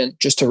to get in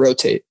just to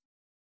rotate.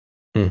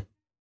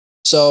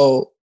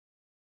 So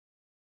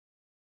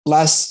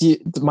last year,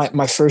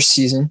 my first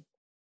season,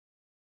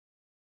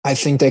 I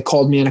think they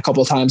called me in a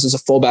couple of times as a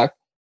fullback.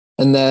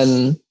 And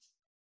then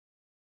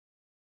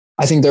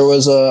I think there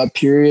was a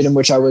period in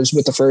which I was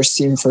with the first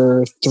team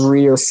for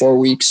 3 or 4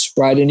 weeks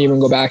where I didn't even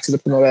go back to the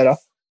Primavera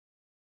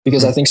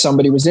because I think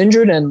somebody was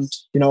injured and,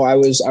 I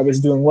was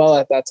doing well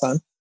at that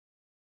time.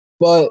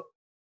 But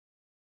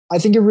I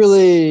think it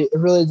really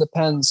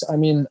depends. I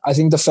mean, I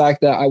think the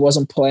fact that I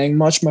wasn't playing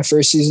much my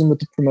first season with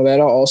the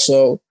Primavera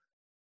also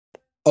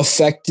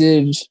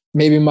affected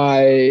maybe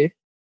my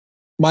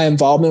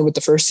involvement with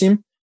the first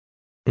team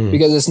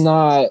because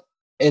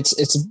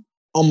it's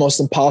almost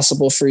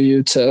impossible for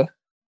you to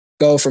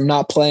go from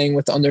not playing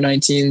with the under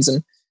 19s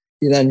and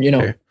then,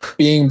 Sure.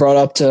 being brought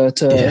up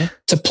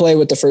to play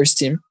with the first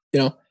team.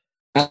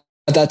 At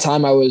that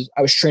time I was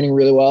training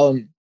really well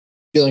and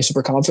feeling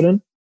super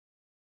confident,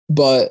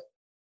 but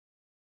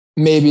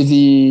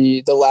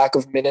maybe the lack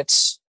of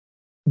minutes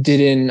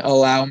didn't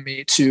allow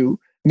me to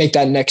make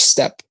that next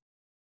step.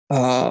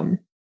 And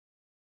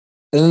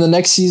then the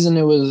next season,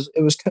 it was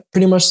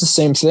pretty much the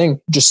same thing,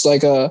 just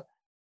like a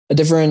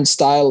different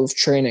style of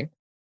training,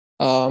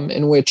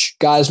 in which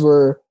guys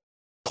were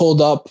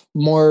pulled up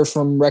more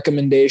from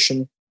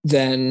recommendation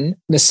than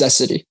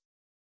necessity.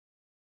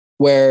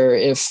 Where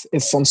if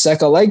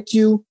Fonseca liked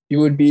you, you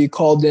would be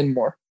called in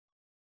more,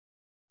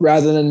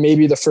 rather than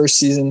maybe the first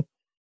season.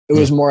 It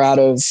was more out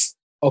of,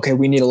 okay,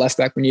 we need a left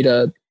back, we need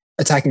a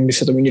attacking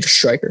midfielder, we need a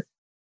striker,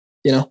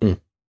 And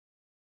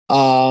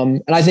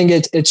I think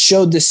it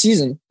showed this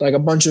season. Like a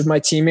bunch of my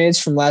teammates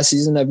from last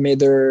season have made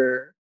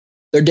their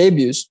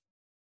debuts.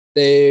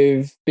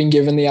 They've been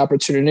given the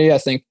opportunity, I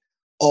think,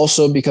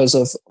 also because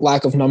of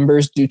lack of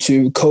numbers due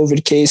to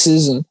COVID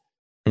cases and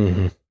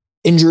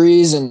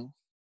injuries and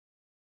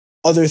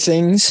other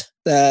things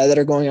that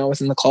are going on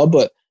within the club.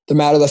 But the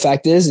matter of the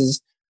fact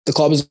is the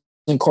club is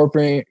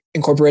incorporating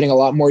a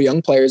lot more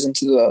young players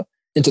into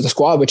the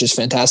squad, which is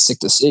fantastic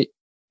to see.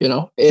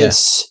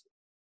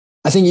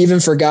 I think even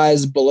for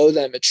guys below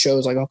them, it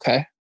shows like,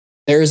 okay,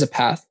 there is a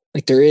path.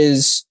 Like there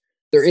is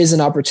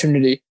an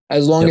opportunity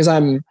as long as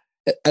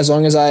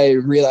I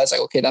realize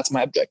like, okay, that's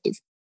my objective.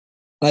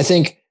 And I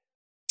think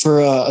for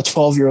a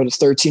 12-year-old, a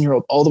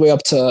 13-year-old, all the way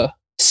up to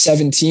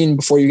 17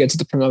 before you get to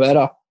the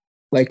Primavera,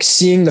 like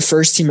seeing the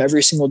first team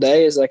every single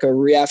day is like a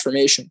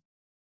reaffirmation.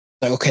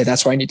 Like, okay,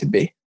 that's where I need to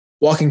be.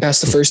 Walking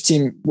past the first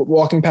team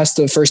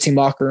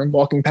locker room,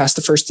 walking past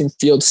the first team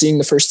field, seeing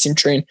the first team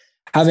train,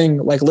 having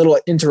like little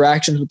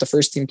interactions with the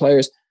first team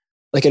players,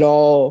 like it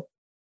all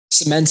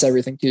cements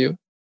everything to you.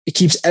 It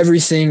keeps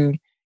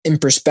everything in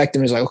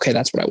perspective. It's like, okay,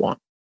 that's what I want.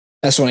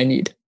 That's what I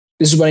need.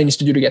 This is what I need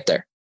to do to get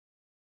there.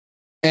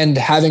 And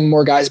having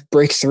more guys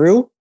break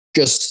through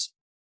just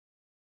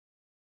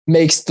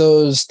makes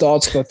those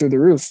thoughts go through the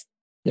roof,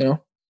 Yeah,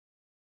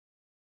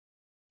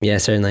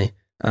 certainly.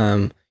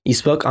 You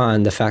spoke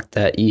on the fact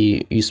that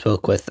you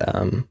spoke with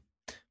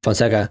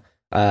Fonseca,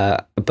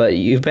 but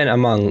you've been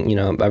among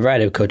a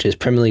variety of coaches,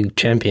 Premier League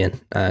champion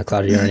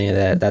Claudio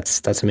Ranieri.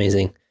 That's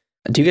amazing.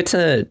 Do you get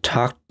to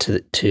talk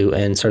to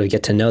and sort of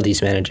get to know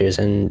these managers,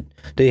 and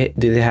do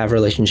they have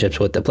relationships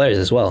with the players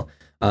as well?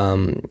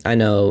 I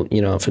know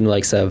from the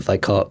likes of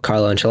like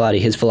Carlo Ancelotti,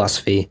 his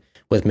philosophy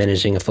with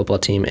managing a football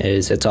team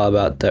is it's all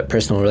about the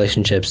personal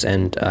relationships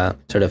and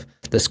sort of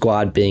the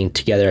squad being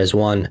together as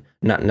one,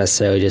 not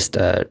necessarily just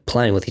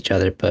playing with each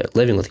other, but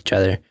living with each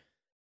other.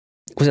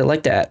 Was it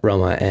like that at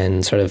Roma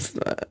and sort of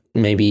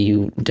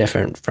maybe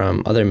different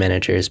from other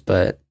managers,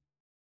 but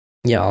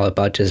yeah, all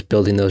about just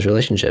building those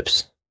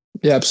relationships?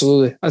 Yeah,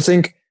 absolutely. I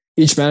think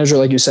each manager,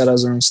 like you said,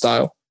 has their own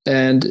style.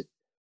 And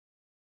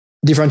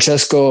Di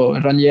Francesco,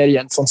 Ranieri,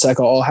 and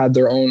Fonseca all had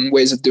their own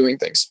ways of doing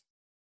things.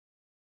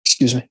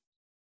 Excuse me.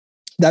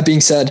 That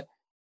being said,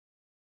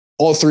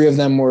 all three of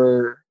them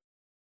were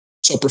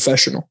so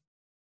professional.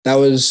 That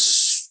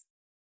was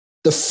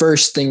the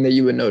first thing that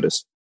you would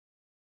notice.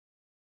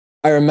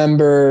 I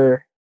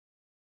remember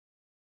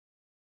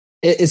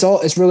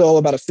it's really all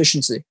about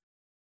efficiency.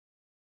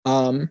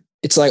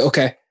 It's like,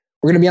 okay,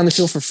 we're going to be on the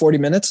field for 40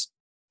 minutes,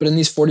 but in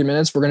these 40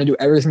 minutes, we're going to do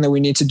everything that we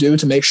need to do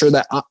to make sure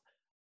that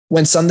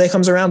when Sunday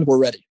comes around, we're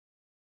ready.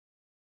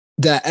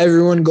 That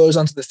everyone goes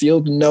onto the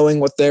field knowing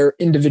what their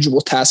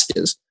individual task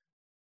is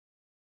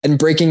and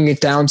breaking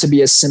it down to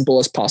be as simple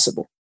as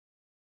possible.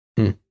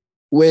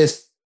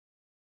 With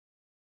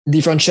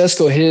Di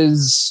Francesco,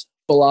 his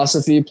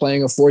philosophy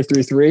playing a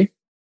 4-3-3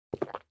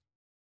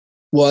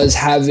 was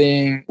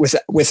having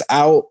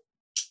without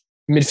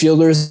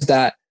midfielders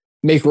that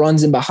make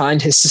runs in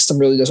behind, his system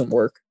really doesn't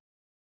work.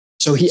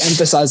 So he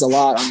emphasized a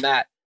lot on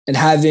that and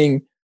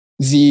having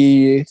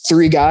the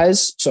three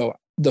guys, so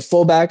the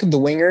fullback, the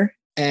winger,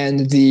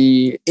 and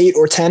the 8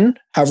 or 10,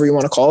 however you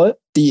want to call it,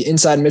 the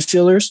inside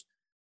midfielders,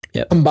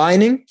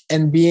 combining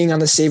and being on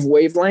the same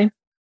wavelength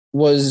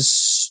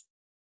was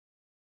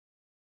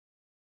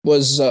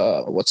what's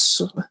the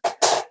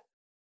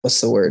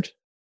word?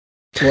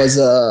 Was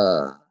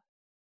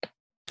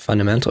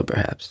fundamental,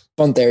 perhaps.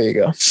 There you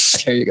go.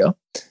 There you go.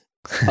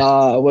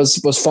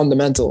 Was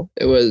fundamental.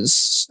 It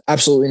was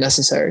absolutely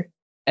necessary,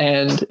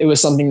 and it was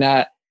something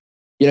that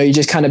you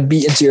just kind of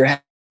beat into your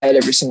head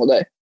every single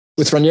day.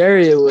 With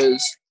Ranieri, it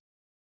was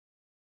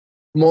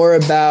more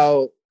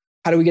about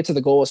how do we get to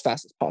the goal as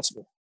fast as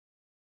possible.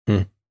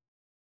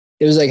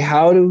 It was like,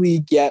 how do we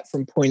get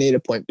from point A to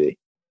point B?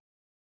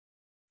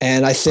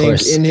 And I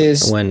think in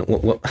his sorry, go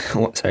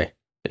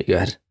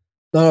ahead.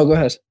 No, go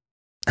ahead.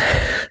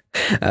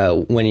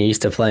 When you're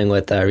used to playing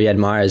with Riyad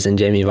Mahrez and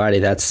Jamie Vardy,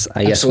 that's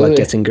I guess what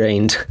gets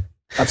ingrained.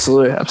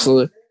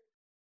 Absolutely.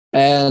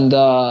 And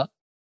but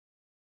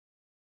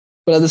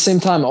at the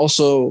same time,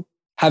 also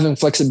having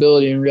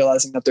flexibility and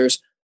realizing that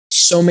there's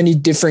so many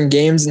different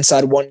games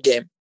inside one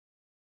game.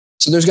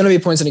 So there's going to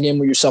be points in a game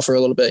where you suffer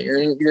a little bit. You're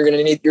going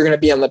to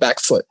be on the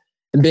back foot,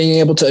 and being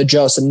able to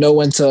adjust and know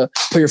when to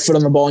put your foot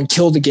on the ball and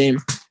kill the game,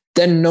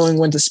 then knowing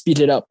when to speed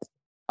it up.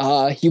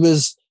 He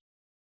was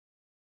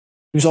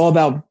all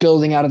about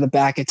building out of the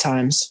back at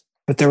times,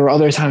 but there were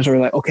other times where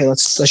we're like, okay,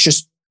 let's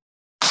just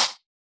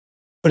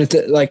put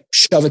it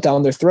shove it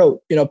down their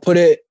throat. Put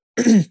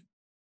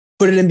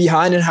it in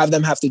behind and have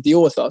them have to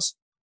deal with us.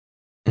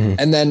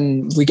 And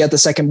then we get the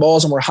second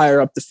balls and we're higher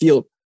up the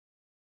field.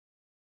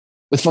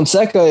 With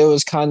Fonseca, it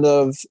was kind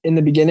of in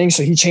the beginning,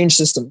 so he changed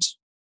systems.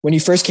 When he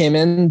first came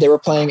in, they were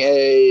playing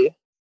I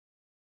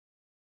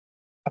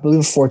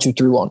believe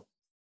 4-2-3-1.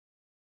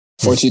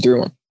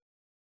 4-2-3-1.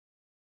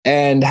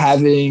 And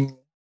having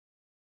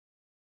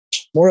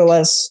more or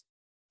less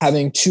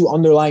having two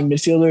underlying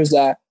midfielders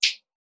that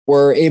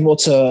were able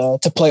to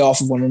play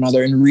off of one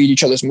another and read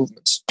each other's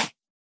movements.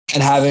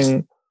 And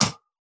having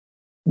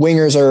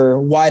wingers or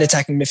wide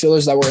attacking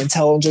midfielders that were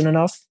intelligent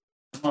enough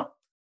to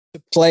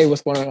play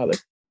with one another.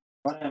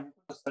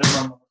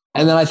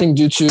 And then I think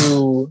due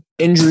to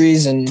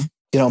injuries and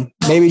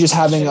maybe just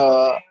having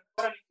a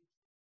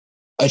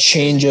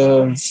change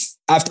of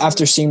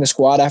after seeing the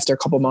squad after a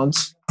couple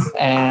months,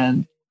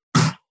 and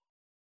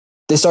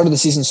they started the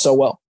season so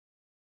well.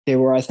 They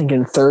were, I think,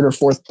 in 3rd or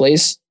 4th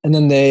place, and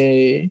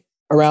then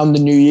around the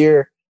new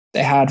year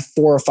they had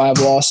 4 or 5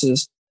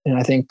 losses in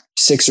I think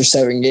 6 or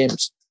 7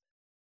 games.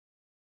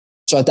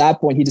 So at that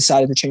point, he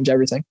decided to change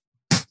everything.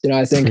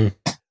 I think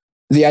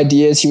the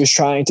ideas he was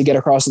trying to get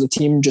across to the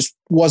team just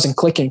wasn't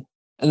clicking.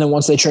 And then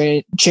once they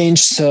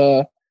changed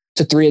to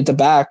 3 at the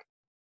back,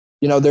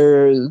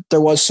 there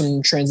was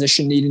some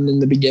transition needed in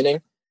the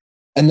beginning.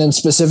 And then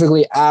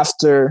specifically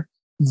after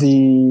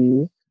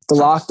the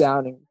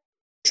lockdown and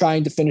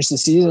trying to finish the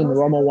season,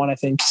 Roma won, I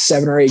think,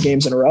 7 or 8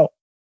 games in a row.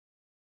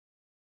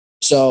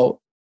 So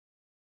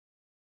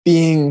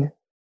being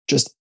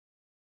just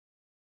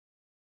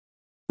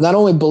not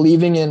only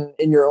believing in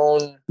your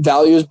own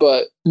values,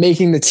 but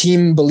making the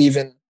team believe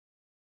in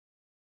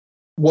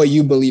what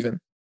you believe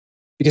in.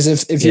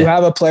 Because if you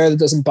have a player that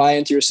doesn't buy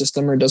into your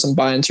system or doesn't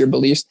buy into your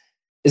beliefs,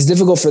 it's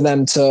difficult for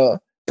them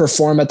to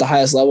perform at the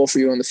highest level for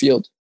you on the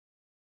field.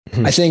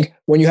 I think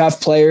when you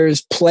have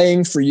players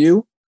playing for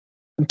you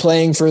and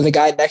playing for the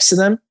guy next to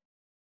them,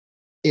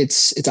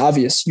 it's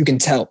obvious. You can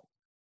tell.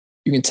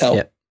 You can tell.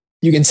 Yeah.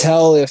 You can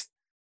tell if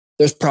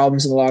there's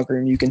problems in the locker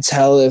room. You can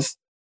tell if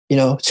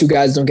two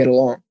guys don't get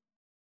along.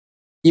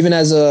 Even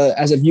as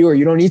a viewer,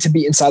 you don't need to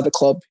be inside the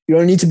club. You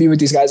don't need to be with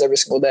these guys every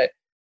single day.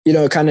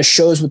 It kind of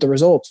shows with the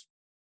results.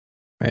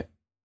 Right.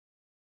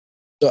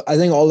 So I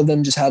think all of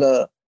them just had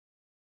a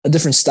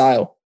different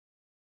style.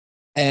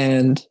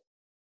 And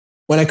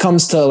when it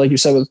comes to, like you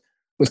said,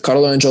 with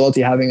Carlo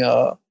Ancelotti having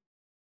a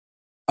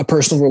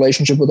personal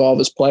relationship with all of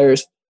his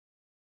players,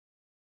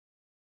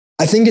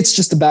 I think it's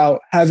just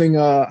about having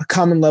a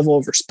common level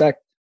of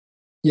respect.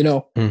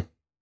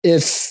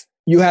 If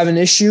you have an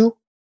issue,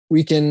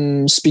 we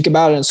can speak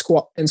about it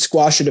and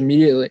squash it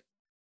immediately.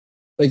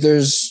 Like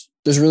there's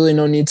really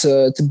no need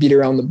to beat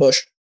around the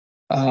bush.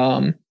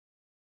 I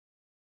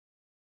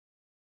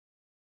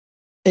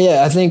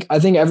think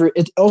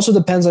it also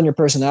depends on your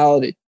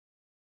personality.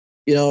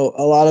 I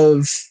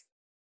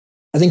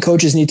think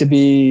coaches need to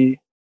be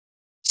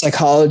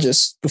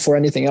psychologists before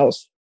anything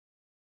else.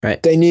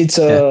 Right. They need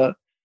to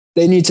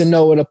They need to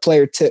know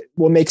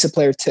what makes a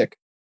player tick.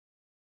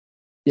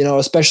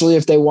 Especially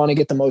if they want to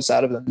get the most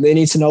out of them. They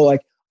need to know,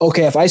 like,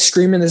 okay, if I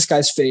scream in this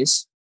guy's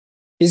face,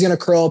 he's going to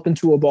curl up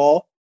into a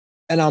ball,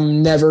 and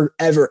I'm never,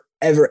 ever,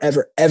 ever,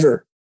 ever,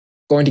 ever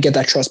going to get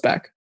that trust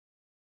back.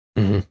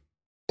 Mm-hmm.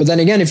 But then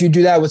again, if you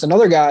do that with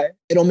another guy,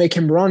 it'll make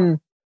him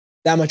run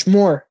that much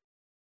more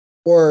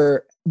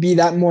or be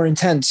that more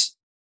intense,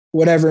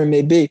 whatever it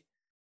may be.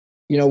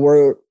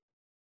 We're,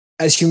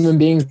 as human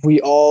beings,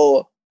 we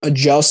all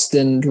adjust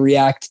and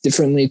react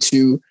differently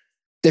to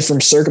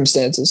different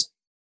circumstances.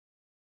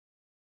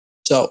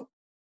 So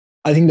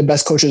I think the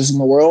best coaches in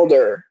the world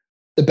are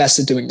the best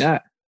at doing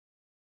that.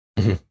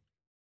 Mm-hmm.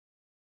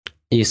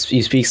 You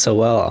speak so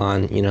well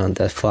on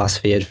the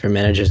philosophy for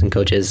managers and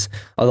coaches.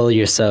 Although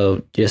you're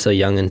so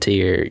young into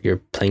your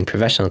playing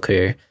professional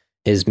career,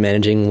 is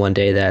managing one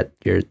day that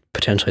you're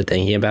potentially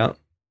thinking about?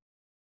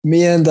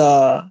 Me and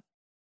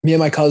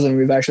my cousin,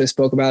 we've actually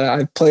spoke about it.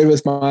 I've played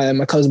with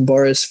my cousin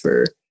Boris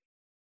for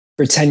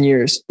 10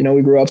 years.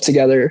 We grew up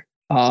together.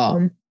 We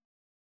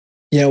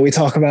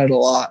talk about it a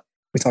lot.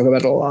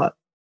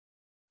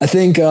 I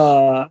think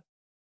a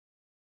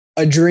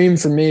dream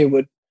for me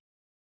would,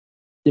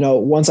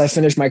 once I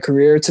finish my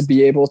career, to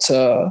be able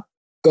to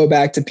go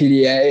back to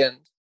PDA and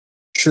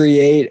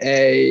create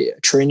a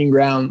training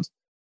ground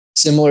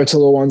similar to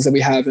the ones that we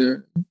have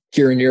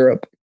here in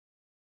Europe.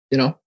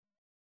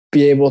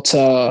 Be able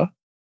to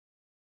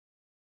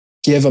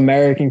give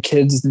American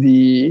kids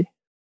the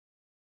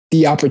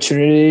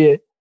opportunity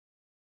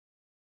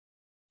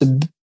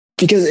to,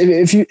 because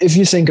if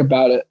you think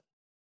about it,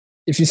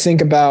 I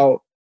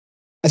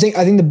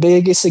think the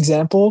biggest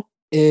example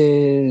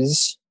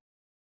is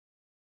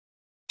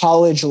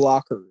college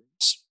locker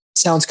rooms.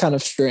 Sounds kind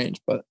of strange,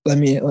 but let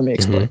me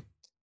explain.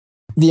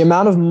 Mm-hmm. The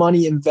amount of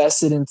money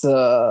invested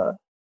into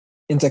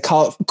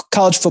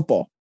college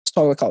football. Let's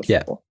talk about college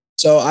football.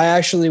 So I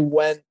actually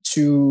went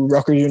to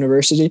Rutgers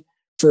University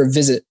for a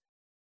visit,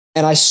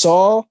 and I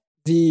saw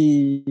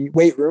the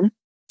weight room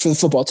for the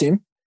football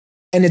team,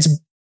 and it's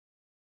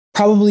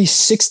probably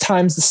 6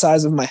 times the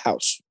size of my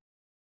house.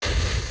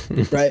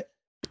 Right?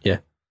 Yeah.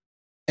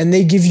 And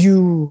they give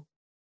you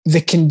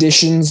the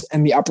conditions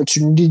and the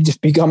opportunity to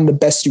become the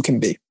best you can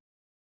be.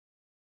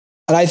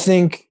 And I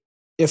think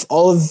if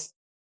all of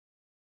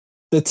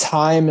the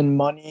time and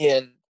money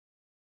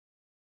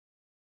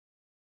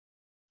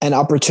and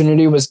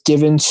opportunity was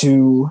given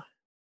to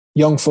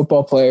young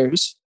football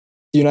players,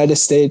 the United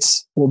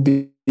States will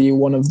be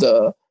one of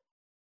the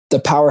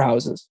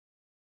powerhouses.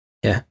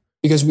 Yeah.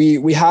 Because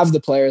we have the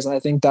players, and I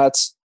think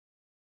that's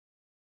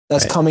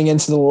right. Coming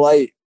into the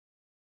light.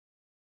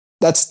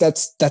 That's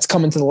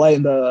coming to the light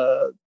in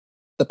the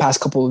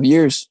past couple of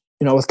years,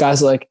 with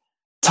guys like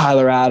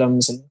Tyler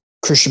Adams and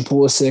Christian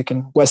Pulisic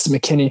and Weston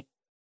McKennie,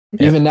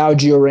 even now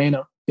Gio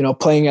Reyna,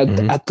 playing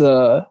at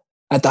the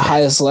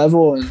highest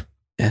level. And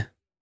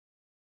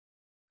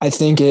I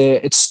think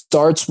it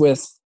starts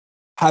with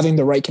having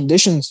the right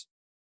conditions.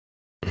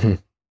 Mm-hmm.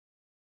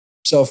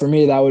 So for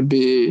me, that would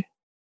be,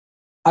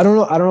 I don't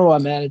know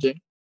about managing.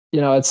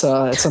 It's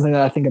something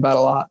that I think about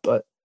a lot,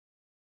 but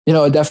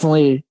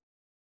definitely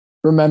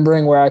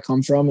remembering where I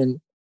come from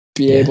and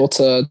be able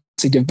to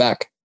give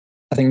back.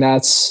 I think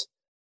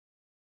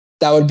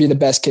that would be the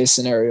best case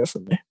scenario for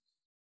me.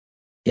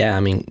 Yeah, I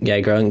mean,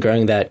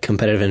 growing that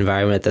competitive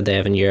environment that they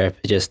have in Europe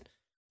is just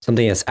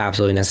something that's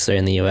absolutely necessary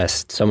in the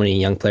U.S. So many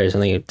young players,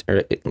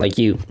 like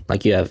you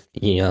have,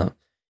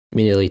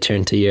 immediately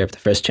turn to Europe the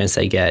first chance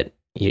they get.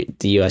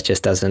 The U.S.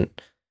 just doesn't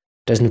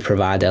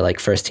provide that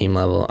like first team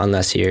level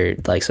unless you're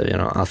like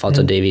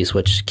Alphonso Davies,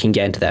 which can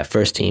get into that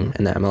first team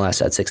in the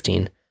MLS at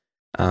 16,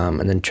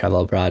 and then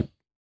travel abroad.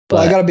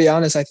 But I gotta be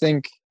honest. I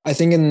think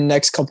in the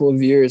next couple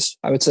of years,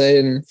 I would say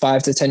in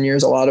 5 to 10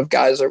 years, a lot of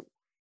guys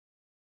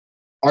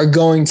are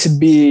going to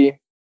be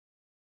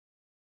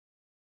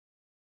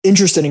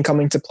interested in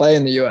coming to play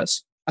in the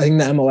U.S. I think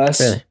the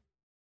MLS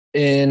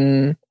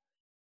in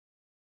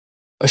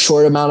a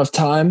short amount of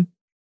time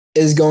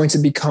is going to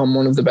become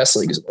one of the best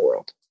leagues in the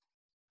world.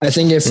 I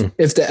think if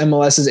the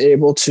MLS is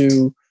able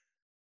to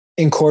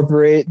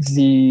incorporate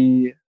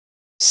the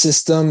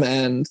system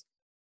and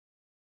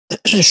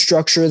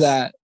structure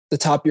that the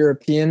top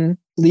European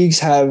leagues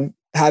have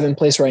in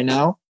place right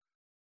now,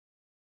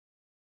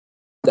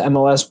 the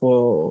MLS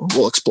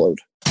will explode.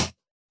 I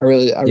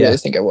really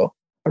think it will.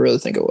 I really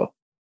think it will.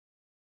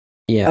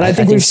 Yeah, and I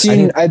think we've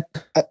seen.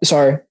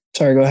 Sorry,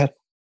 go ahead.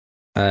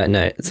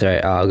 No,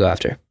 sorry, I'll go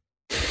after.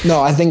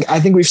 No, I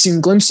think we've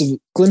seen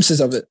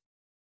glimpses of it.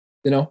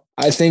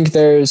 I think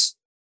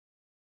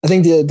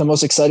the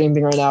most exciting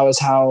thing right now is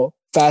how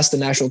fast the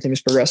national team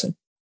is progressing.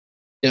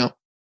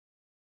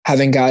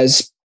 Having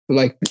guys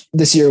like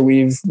this year,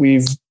 we've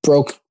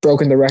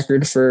broken the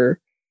record for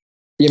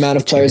the amount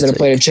of players that have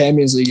played in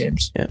Champions League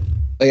games. Yeah,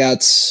 like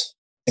that's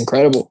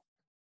incredible.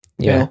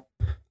 Yeah,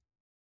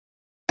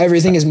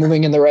 everything is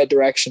moving in the right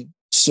direction.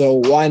 So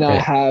why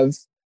not have?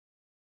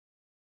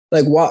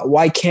 Like,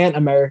 why can't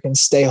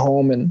Americans stay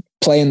home and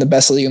play in the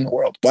best league in the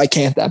world? Why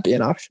can't that be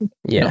an option?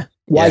 Yeah.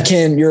 Why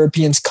can't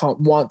Europeans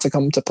want to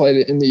come to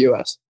play in the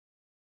U.S.?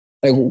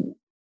 Like,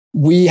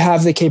 we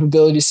have the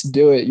capabilities to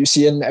do it. You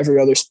see it in every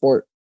other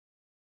sport.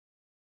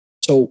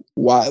 So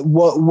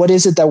what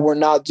is it that we're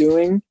not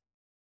doing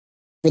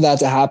for that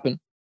to happen?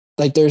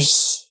 Like,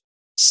 there's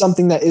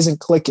something that isn't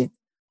clicking.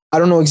 I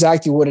don't know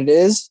exactly what it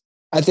is.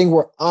 I think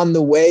we're on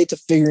the way to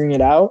figuring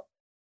it out.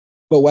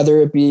 But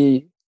whether it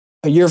be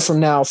a year from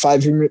now,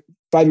 5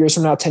 years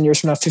from now, 10 years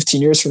from now,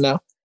 15 years from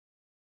now,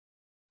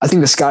 I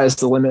think the sky is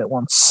the limit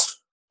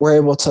once we're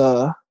able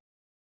to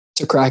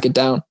crack it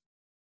down.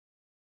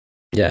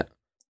 Yeah.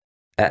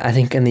 I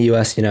think in the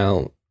US,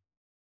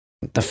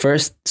 the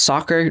first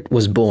soccer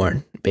was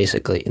born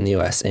basically in the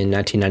US in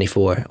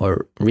 1994,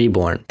 or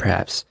reborn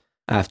perhaps,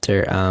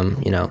 after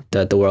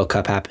the World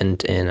Cup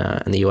happened in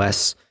the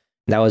US.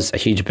 That was a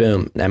huge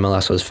boom. The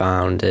MLS was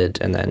founded,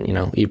 and then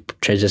we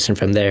transitioned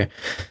from there.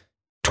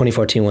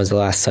 2014 was the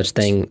last such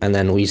thing, and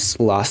then we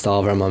lost all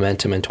of our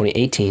momentum in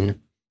 2018.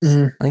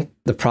 I think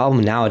the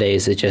problem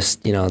nowadays is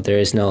just there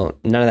is none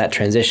of that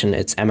transition.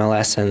 It's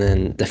MLS and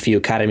then the few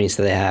academies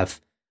that they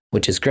have,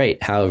 which is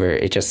great. However,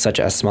 it's just such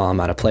a small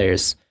amount of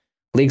players.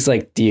 Leagues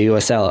like the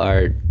USL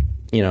are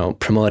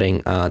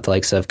promoting the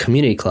likes of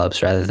community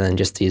clubs rather than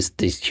just these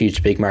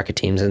huge big market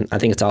teams, and I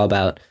think it's all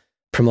about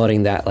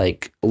promoting that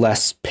like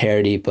less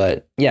parity.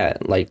 But yeah,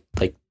 like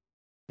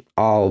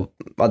all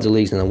other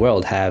leagues in the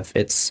world have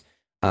its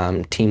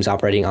teams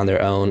operating on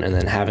their own, and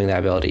then having the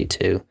ability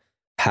to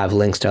have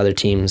links to other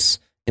teams.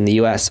 In the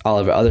US, all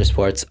of our other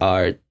sports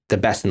are the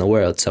best in the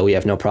world, so we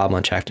have no problem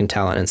attracting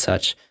talent and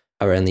such.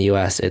 Or in the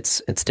US,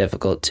 it's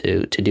difficult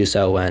to do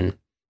so when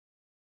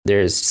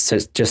there's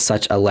just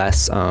such a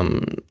less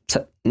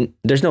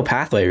there's no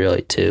pathway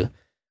really to,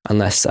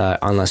 unless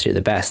you're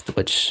the best,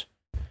 which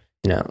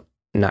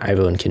not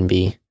everyone can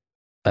be.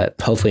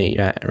 But hopefully,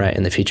 right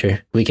in the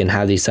future, we can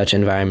have these such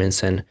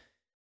environments and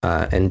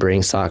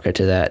bring soccer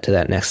to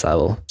that next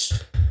level.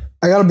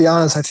 I gotta be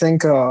honest. I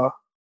think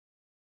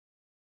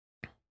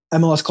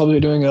MLS clubs are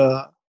doing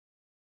a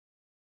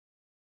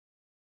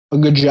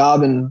good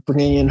job in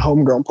bringing in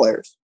homegrown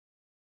players.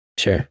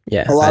 Sure.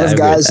 Yeah. A lot of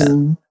guys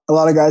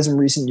in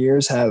recent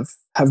years have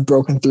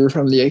broken through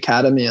from the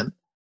academy and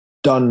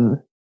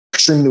done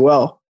extremely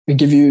well. I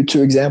give you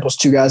two examples,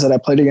 two guys that I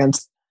played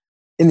against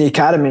in the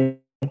academy,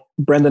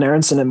 Brendan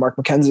Aronson and Mark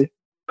McKenzie,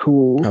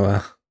 who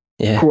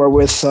are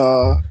with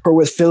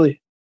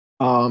Philly.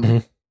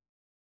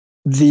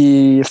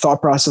 The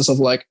thought process of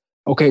like,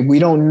 okay, we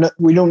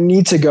don't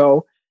need to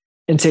go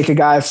and take a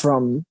guy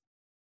from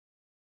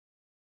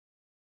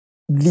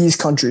these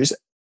countries.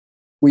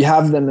 We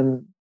have them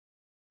in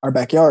our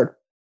backyard.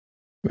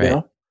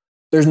 Right.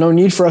 There's no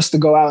need for us to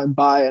go out and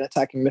buy an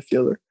attacking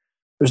midfielder.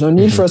 There's no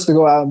need for us to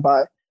go out and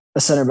buy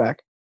a center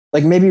back.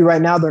 Like, maybe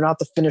right now they're not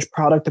the finished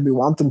product that we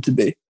want them to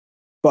be.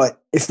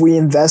 But if we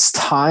invest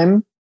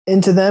time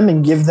into them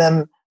and give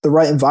them the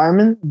right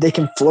environment, they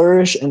can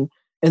flourish and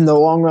in the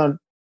long run,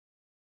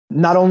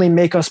 not only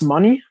make us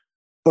money,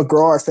 but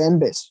grow our fan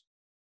base.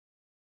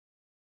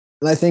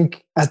 And I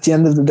think at the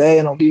end of the day,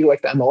 in a league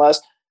like the MLS,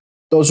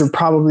 those are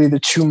probably the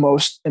two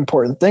most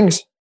important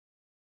things.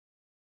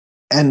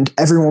 And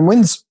everyone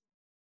wins.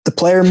 The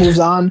player moves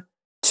on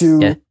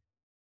to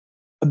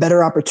a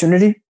better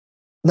opportunity,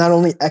 not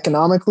only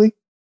economically,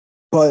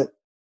 but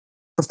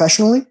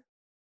professionally.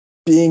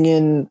 Being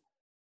in,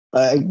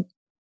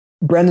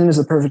 Brendan is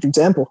a perfect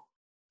example.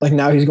 Like,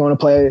 now he's going to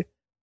play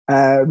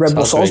Red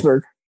Bull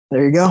Salzburg.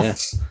 There you go. Yeah.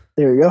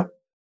 There you go.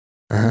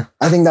 Uh-huh.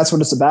 I think that's what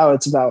it's about.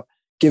 It's about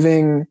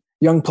giving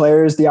young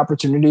players the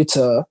opportunity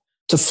to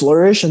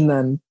flourish and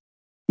then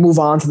move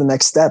on to the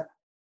next step.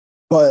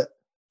 But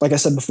like I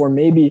said before,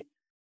 maybe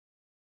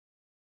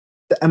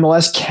the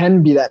MLS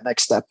can be that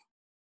next step.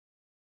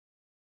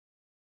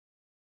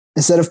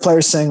 Instead of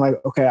players saying like,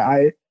 okay,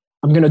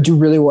 I'm going to do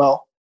really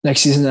well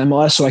next season in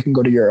MLS so I can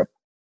go to Europe.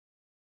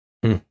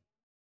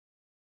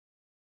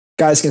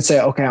 Guys can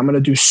say, okay, I'm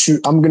going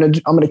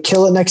to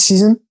kill it next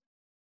season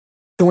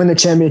to win the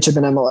championship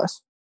in MLS.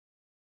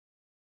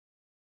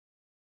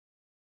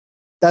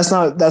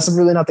 That's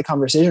really not the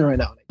conversation right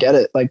now. I get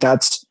it. Like,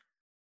 that's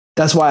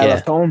why I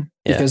left home,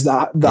 because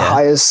the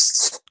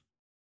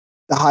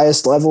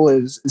highest level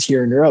is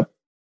here in Europe.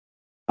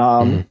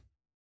 But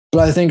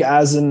I think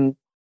as an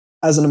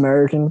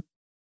American,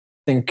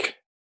 I think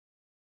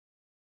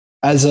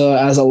as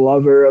a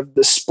lover of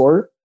the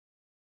sport,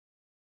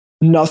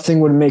 nothing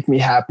would make me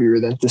happier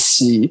than to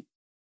see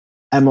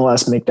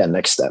MLS make that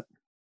next step.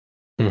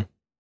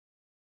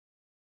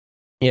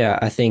 Yeah,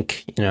 I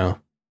think,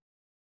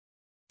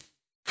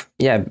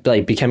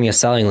 like becoming a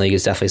selling league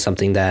is definitely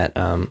something that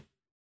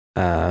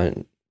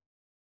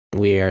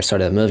we are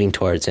sort of moving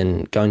towards,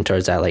 and going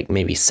towards that like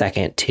maybe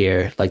second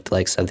tier, like the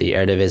likes of the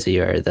Eredivisie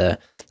or the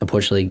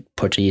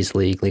Portuguese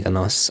league, Liga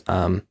NOS.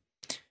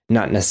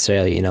 Not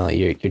necessarily,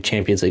 your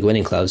Champions League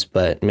winning clubs,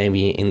 but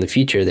maybe in the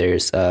future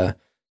there's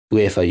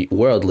UEFA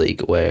World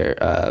League where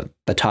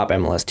the top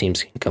MLS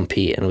teams can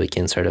compete, and we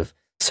can sort of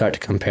start to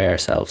compare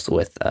ourselves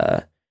with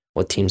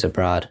teams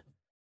abroad.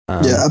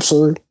 Yeah,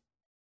 absolutely.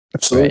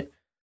 Right.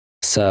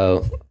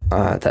 So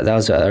that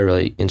was a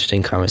really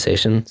interesting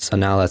conversation. So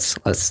now let's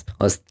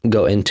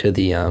go into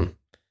the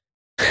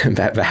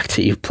back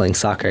to you playing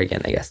soccer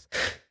again, I guess.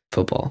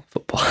 Football.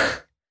 All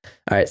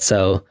right.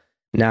 So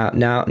now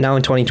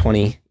in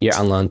 2020, you're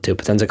on loan to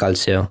Potenza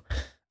Calcio,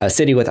 a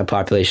city with a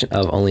population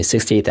of only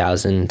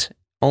 68,000,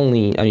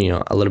 only a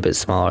little bit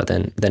smaller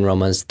than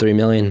Roma's 3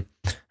 million.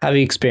 Have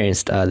you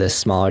experienced this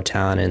smaller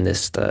town and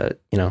this a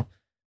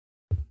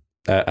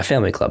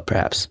family club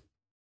perhaps?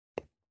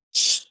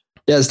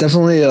 Yeah, it's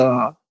definitely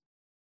a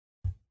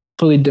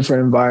completely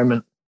different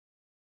environment.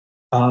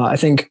 I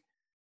think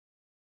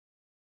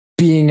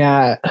being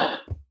at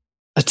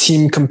a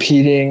team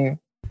competing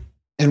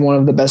in one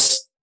of the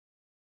best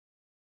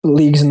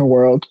leagues in the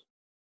world,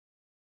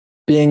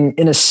 being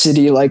in a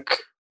city like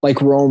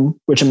Rome,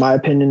 which in my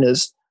opinion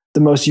is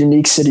the most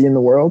unique city in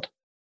the world,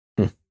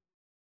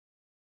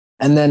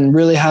 and then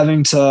really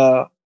having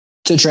to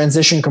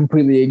transition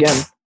completely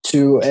again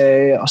to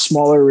a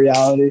smaller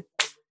reality,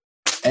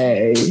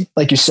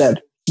 like you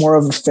said, more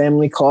of a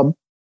family club.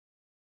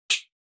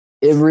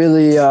 It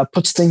really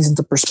puts things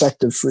into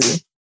perspective for you,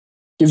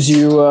 gives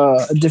you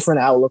a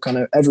different outlook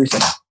on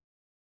everything.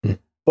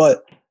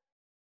 But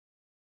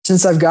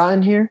since I've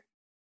gotten here,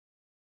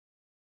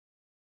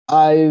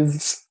 I've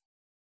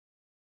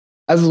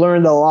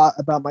learned a lot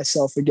about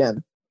myself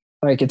again.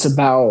 Like, it's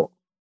about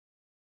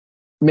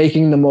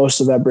making the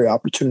most of every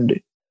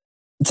opportunity.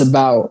 It's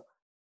about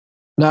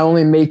not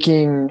only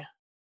making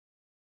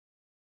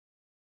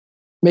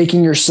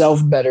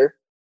yourself better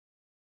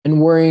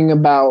and worrying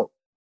about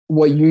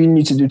what you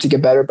need to do to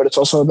get better, but it's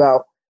also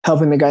about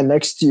helping the guy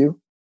next to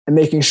you and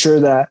making sure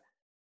that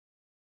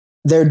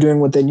they're doing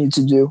what they need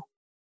to do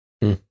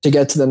to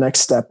get to the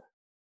next step,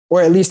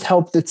 or at least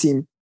help the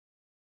team.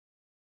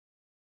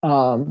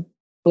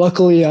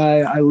 Luckily,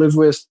 I live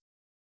with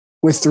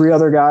 3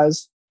 other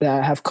guys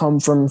that have come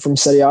from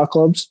Serie A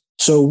clubs,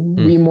 so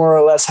we more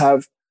or less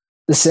have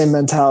the same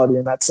mentality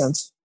in that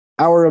sense.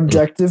 Our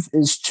objective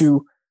is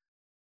to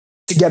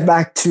get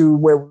back to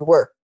where we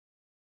were,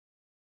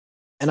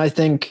 and I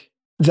think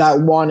that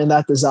want and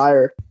that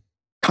desire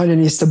kind of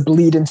needs to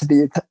bleed into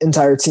the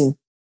entire team,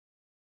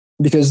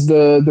 because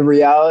the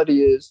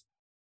reality is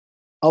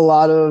a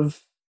lot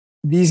of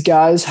these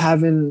guys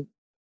have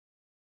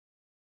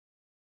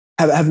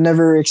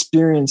never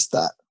experienced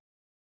that.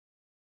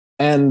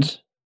 And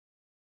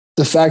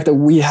the fact that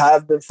we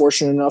have been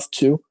fortunate enough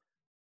to,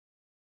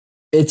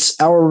 it's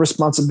our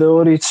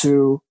responsibility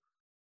to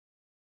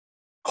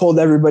hold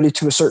everybody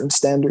to a certain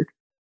standard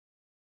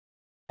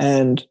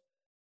and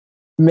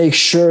make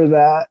sure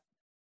that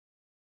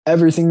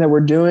everything that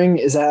we're doing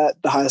is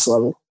at the highest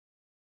level.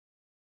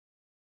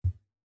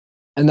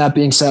 And that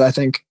being said, I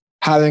think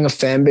having a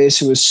fan base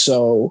who is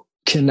so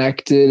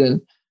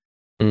connected,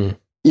 and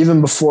even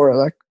before,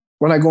 like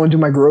when I go and do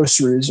my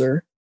groceries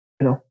or,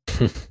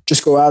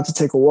 just go out to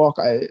take a walk,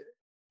 I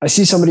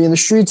see somebody in the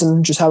streets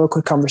and just have a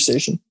quick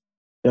conversation.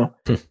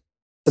 It's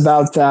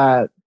about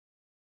that,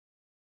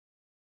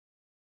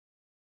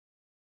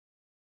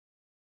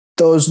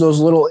 those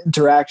little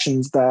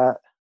interactions that,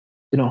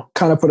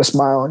 kind of put a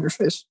smile on your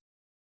face.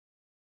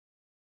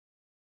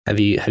 Have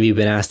you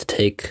been asked to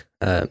take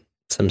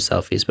some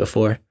selfies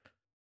before?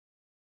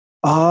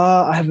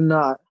 I have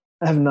not.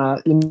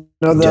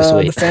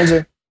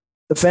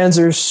 The fans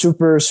are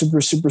super,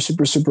 super, super,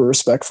 super, super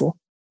respectful.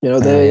 They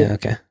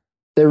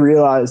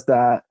realize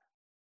that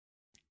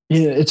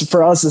it's,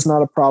 for us, it's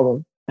not a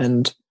problem.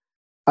 And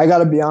I got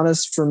to be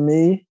honest, for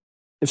me,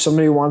 if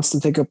somebody wants to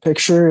take a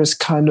picture, it's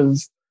kind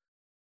of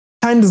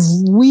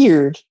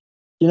weird,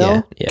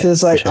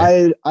 because like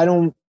sure. I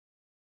don't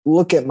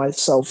look at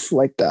myself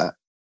like that.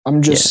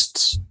 I'm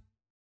just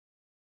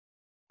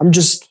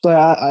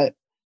like,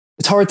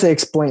 it's hard to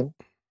explain.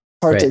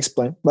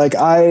 Like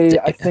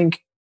I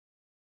think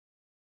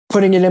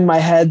putting it in my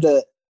head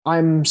that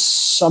I'm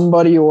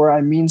somebody or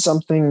I mean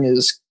something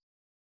is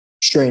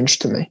strange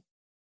to me.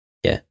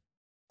 Yeah.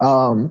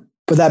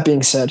 But that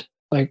being said,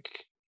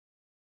 like,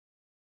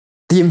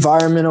 the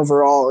environment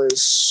overall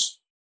is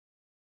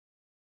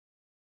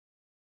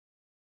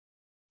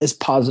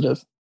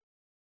positive.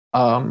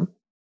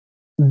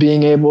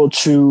 Being able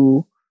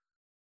to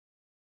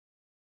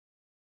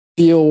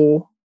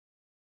feel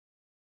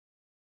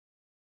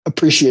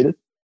appreciated,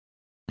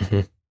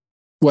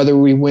 whether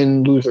we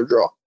win, lose, or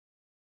draw.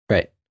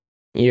 Right.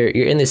 You're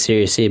in the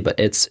Serie C, but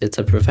it's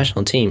a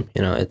professional team.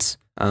 It's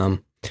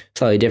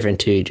slightly different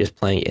to just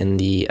playing in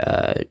the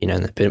in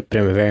the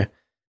Primavera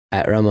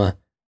at Roma.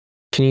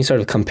 Can you sort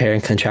of compare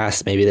and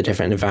contrast maybe the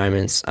different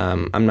environments?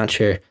 I'm not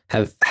sure.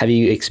 Have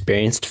you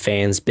experienced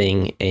fans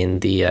being in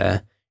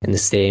the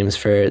stadiums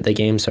for the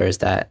games, or is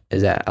that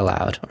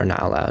allowed or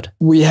not allowed?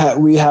 We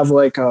have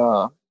like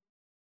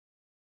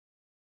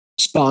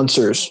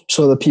sponsors,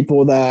 so the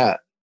people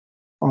that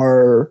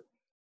are,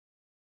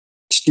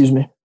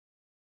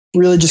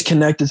 really just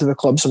connected to the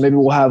club. So maybe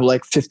we'll have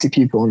like 50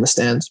 people in the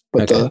stands,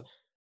 but the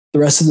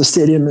rest of the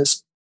stadium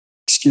is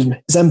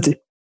empty.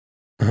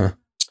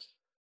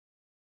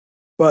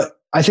 But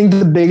I think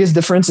the biggest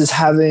difference is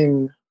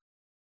having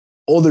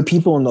older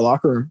people in the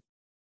locker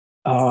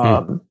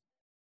room.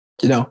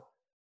 You know,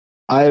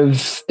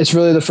 it's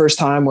really the first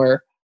time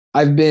where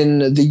I've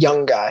been the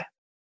young guy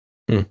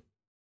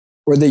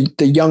or the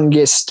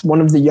youngest,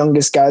 one of the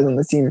youngest guys on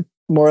the team,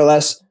 more or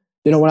less.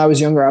 You know, when I was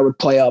younger, I would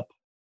play up.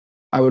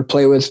 I would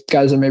play with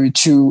guys that maybe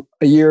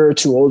a year or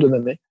two older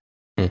than me.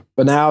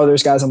 But now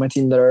there's guys on my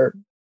team that are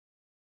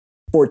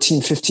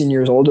 14, 15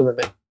 years older than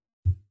me.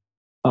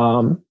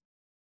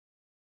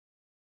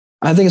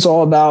 I think it's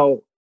all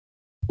about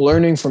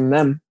learning from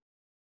them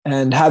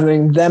and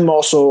having them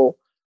also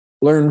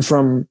learn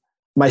from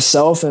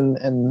myself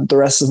and the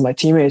rest of my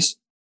teammates.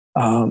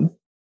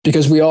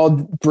 Because we all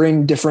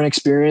bring different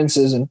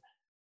experiences and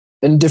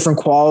different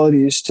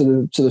qualities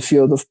to the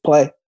field of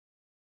play,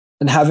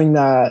 and having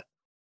that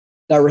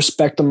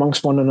respect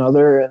amongst one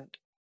another and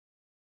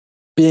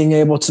being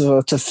able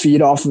to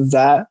feed off of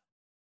that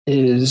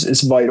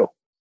is vital.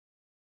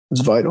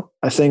 It's vital.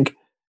 I think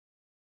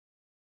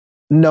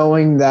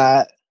knowing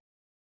that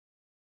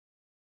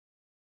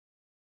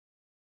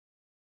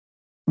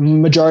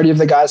majority of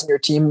the guys in your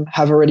team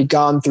have already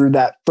gone through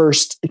that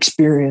first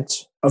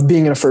experience of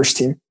being in a first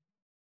team.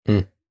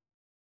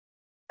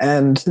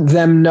 And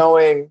them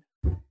knowing,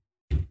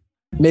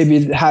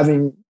 maybe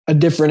having a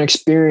different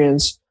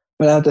experience,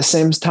 but at the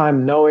same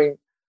time knowing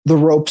the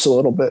ropes a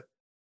little bit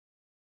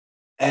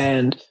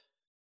and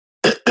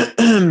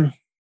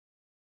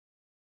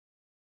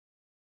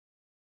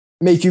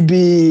make you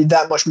be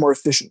that much more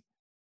efficient.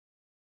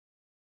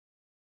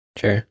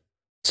 Sure.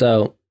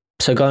 So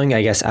going,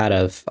 I guess, out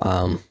of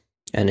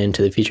and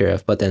into the future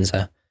of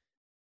Potenza,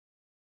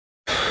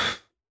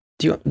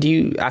 do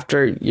you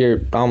after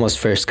your almost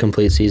first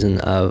complete season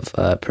of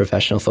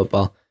professional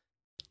football,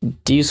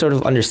 do you sort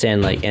of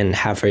understand and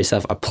have for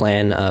yourself a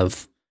plan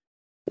of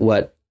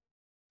where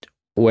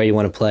you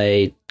want to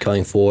play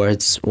going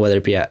forwards, whether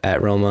it be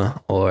at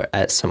Roma or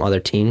at some other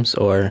teams,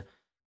 or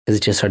is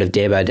it just sort of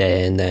day by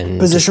day and then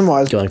position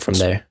wise going from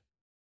there?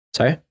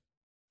 Sorry?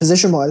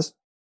 Position wise.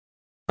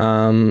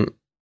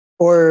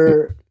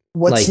 Or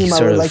what team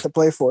I would like to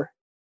play for.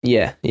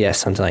 Yeah,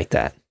 something like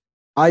that.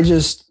 I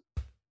just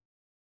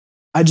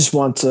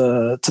want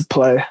to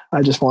play.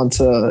 I just want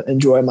to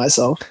enjoy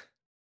myself.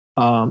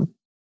 I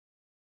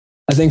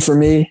think for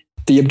me,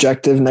 the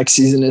objective next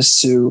season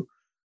is to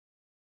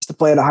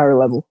play at a higher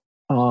level.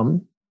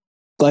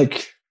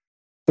 Like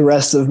the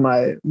rest of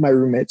my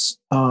roommates.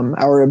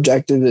 Our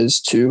objective is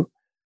to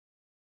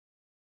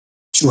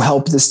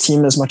help this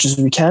team as much as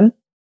we can,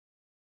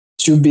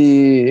 to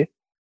be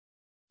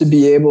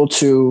able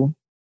to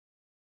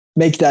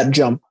make that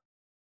jump,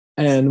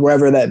 and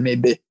wherever that may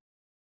be.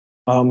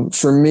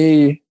 For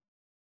me,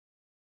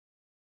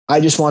 I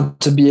just want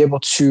to be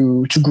able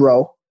to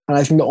grow. And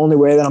I think the only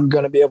way that I'm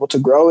going to be able to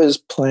grow is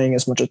playing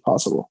as much as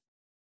possible,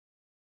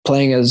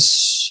 playing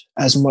as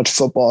much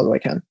football as I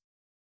can.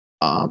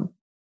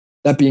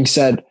 That being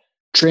said,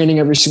 training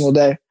every single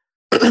day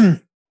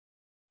and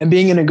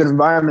being in a good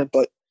environment,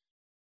 but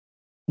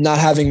not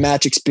having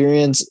match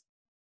experience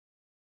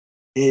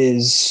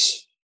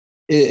is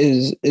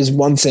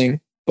one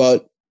thing.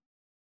 But,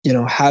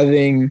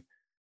 having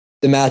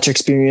the match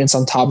experience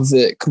on top of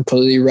it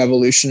completely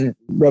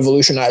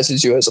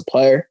revolutionizes you as a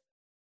player.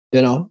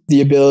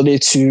 The ability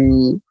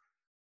to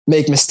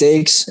make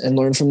mistakes and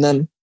learn from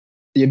them,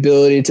 the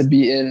ability to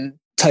be in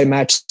tight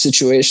match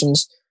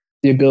situations,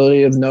 the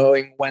ability of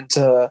knowing when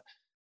to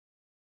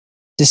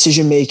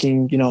decision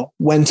making,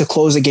 when to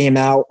close a game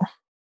out,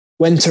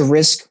 when to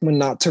risk, when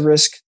not to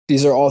risk.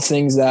 These are all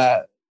things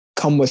that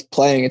come with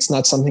playing. It's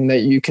not something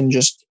that you can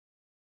just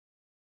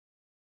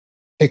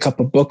pick up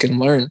a book and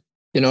learn.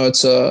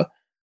 It's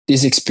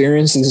these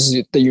experiences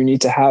that you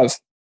need to have.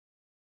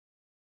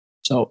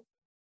 So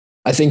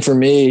I think for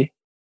me,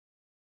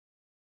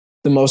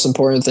 the most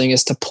important thing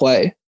is to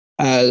play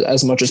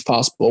as much as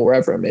possible,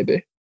 wherever it may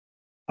be.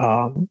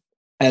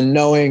 And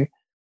knowing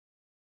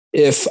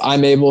if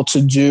I'm able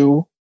to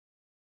do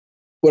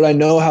what I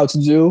know how to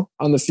do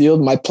on the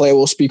field, my play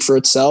will speak for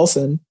itself.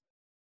 And,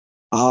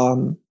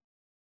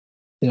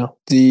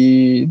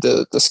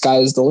 the sky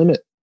is the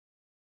limit.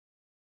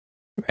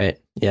 Right.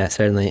 Yeah,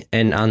 certainly.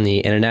 And on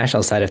the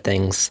international side of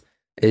things,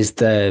 is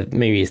the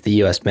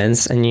US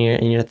men's in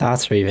your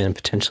thoughts, or even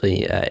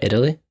potentially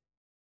Italy?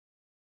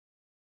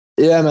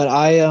 Yeah, man.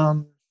 I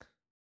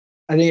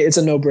think it's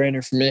a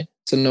no-brainer for me.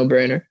 It's a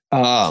no-brainer.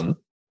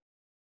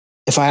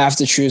 If I have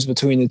to choose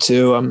between the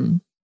two,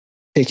 I'm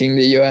picking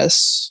the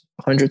US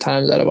 100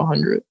 times out of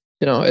 100.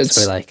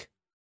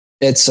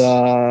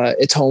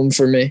 It's home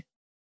for me.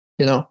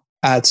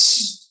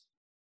 That's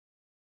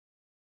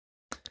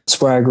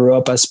where I grew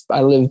up.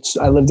 I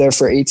lived there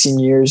for 18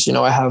 years.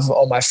 I have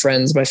all my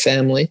friends, my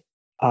family,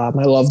 my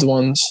loved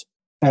ones.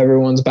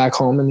 Everyone's back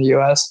home in the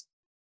US.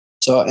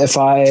 So if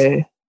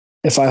I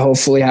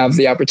hopefully have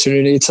the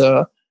opportunity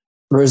to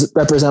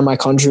represent my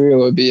country, it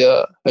would be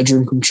a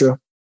dream come true.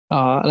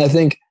 And I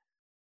think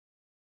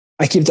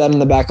I keep that in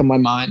the back of my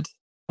mind.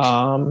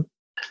 I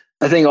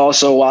think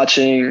also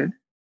watching,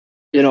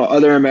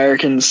 other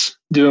Americans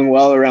doing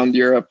well around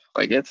Europe,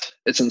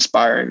 it's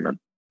inspiring, man.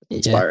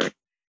 It's inspiring.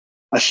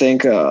 I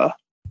think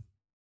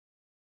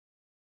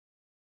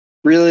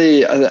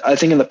really, I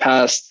think in the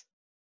past,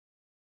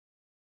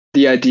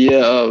 the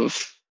idea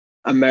of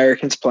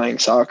Americans playing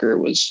soccer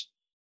was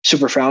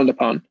super frowned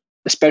upon,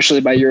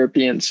 especially by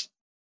Europeans.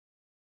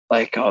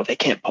 Like, oh, they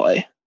can't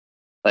play.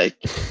 Like,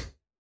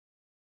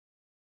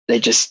 they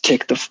just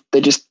kick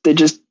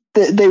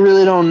they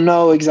really don't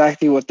know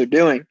exactly what they're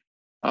doing.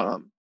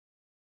 And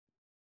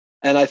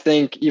I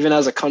think even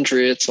as a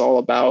country, it's all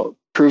about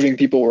proving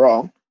people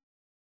wrong.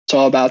 It's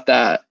all about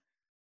that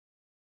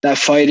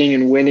fighting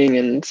and winning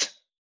and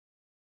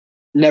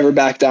never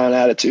back down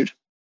attitude.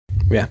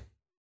 Yeah.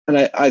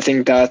 And I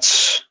think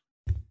that's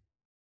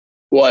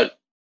what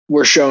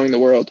we're showing the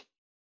world.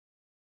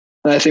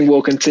 And I think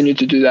we'll continue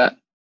to do that.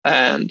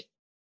 And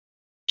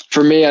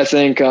for me, I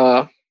think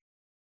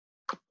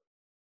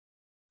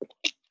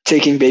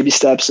taking baby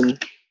steps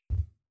and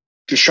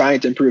just trying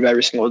to improve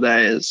every single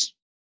day is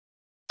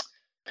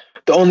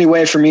the only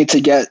way for me to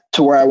get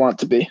to where I want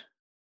to be,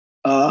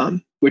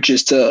 which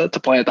is to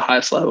play at the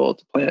highest level,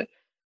 to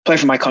play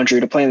for my country,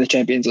 to play in the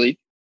Champions League.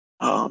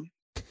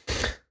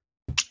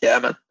 Yeah,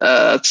 man,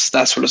 that's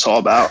what it's all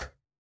about.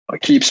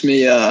 It keeps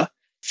me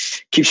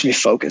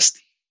focused.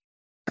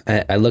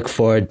 I look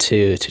forward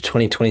to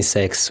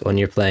 2026 when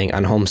you're playing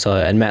on home soil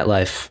at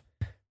MetLife,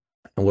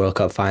 a World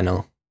Cup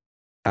final.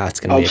 It's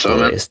going to be a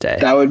glorious day.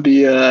 That would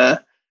be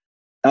a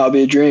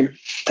dream.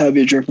 That would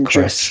be a dream come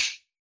true.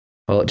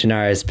 Well,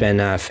 Gennaro, it's been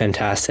a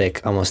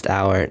fantastic almost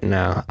hour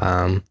now.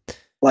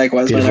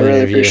 Likewise, man, I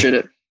really appreciate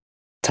it.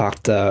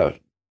 Talked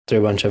through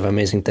a bunch of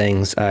amazing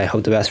things. I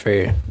hope the best for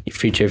your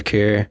future of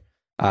career.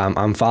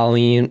 I'm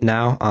following you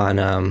now on.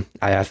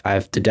 I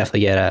have to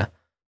definitely get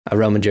a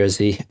Roma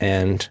jersey,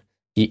 and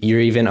you're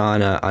even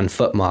on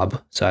Foot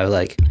Mob. So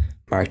I've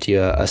marked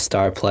you a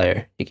star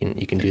player. You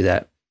can do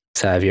that.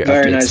 So I have your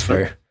very updates nice,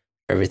 for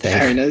everything.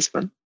 Very nice,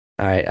 man.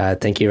 All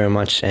right. Thank you very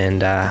much,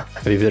 and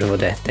have a beautiful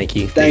day. Thank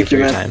you. Thank you, for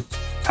your man. time.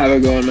 Have a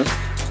good one, man.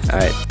 All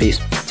right. Peace.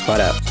 Spot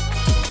out.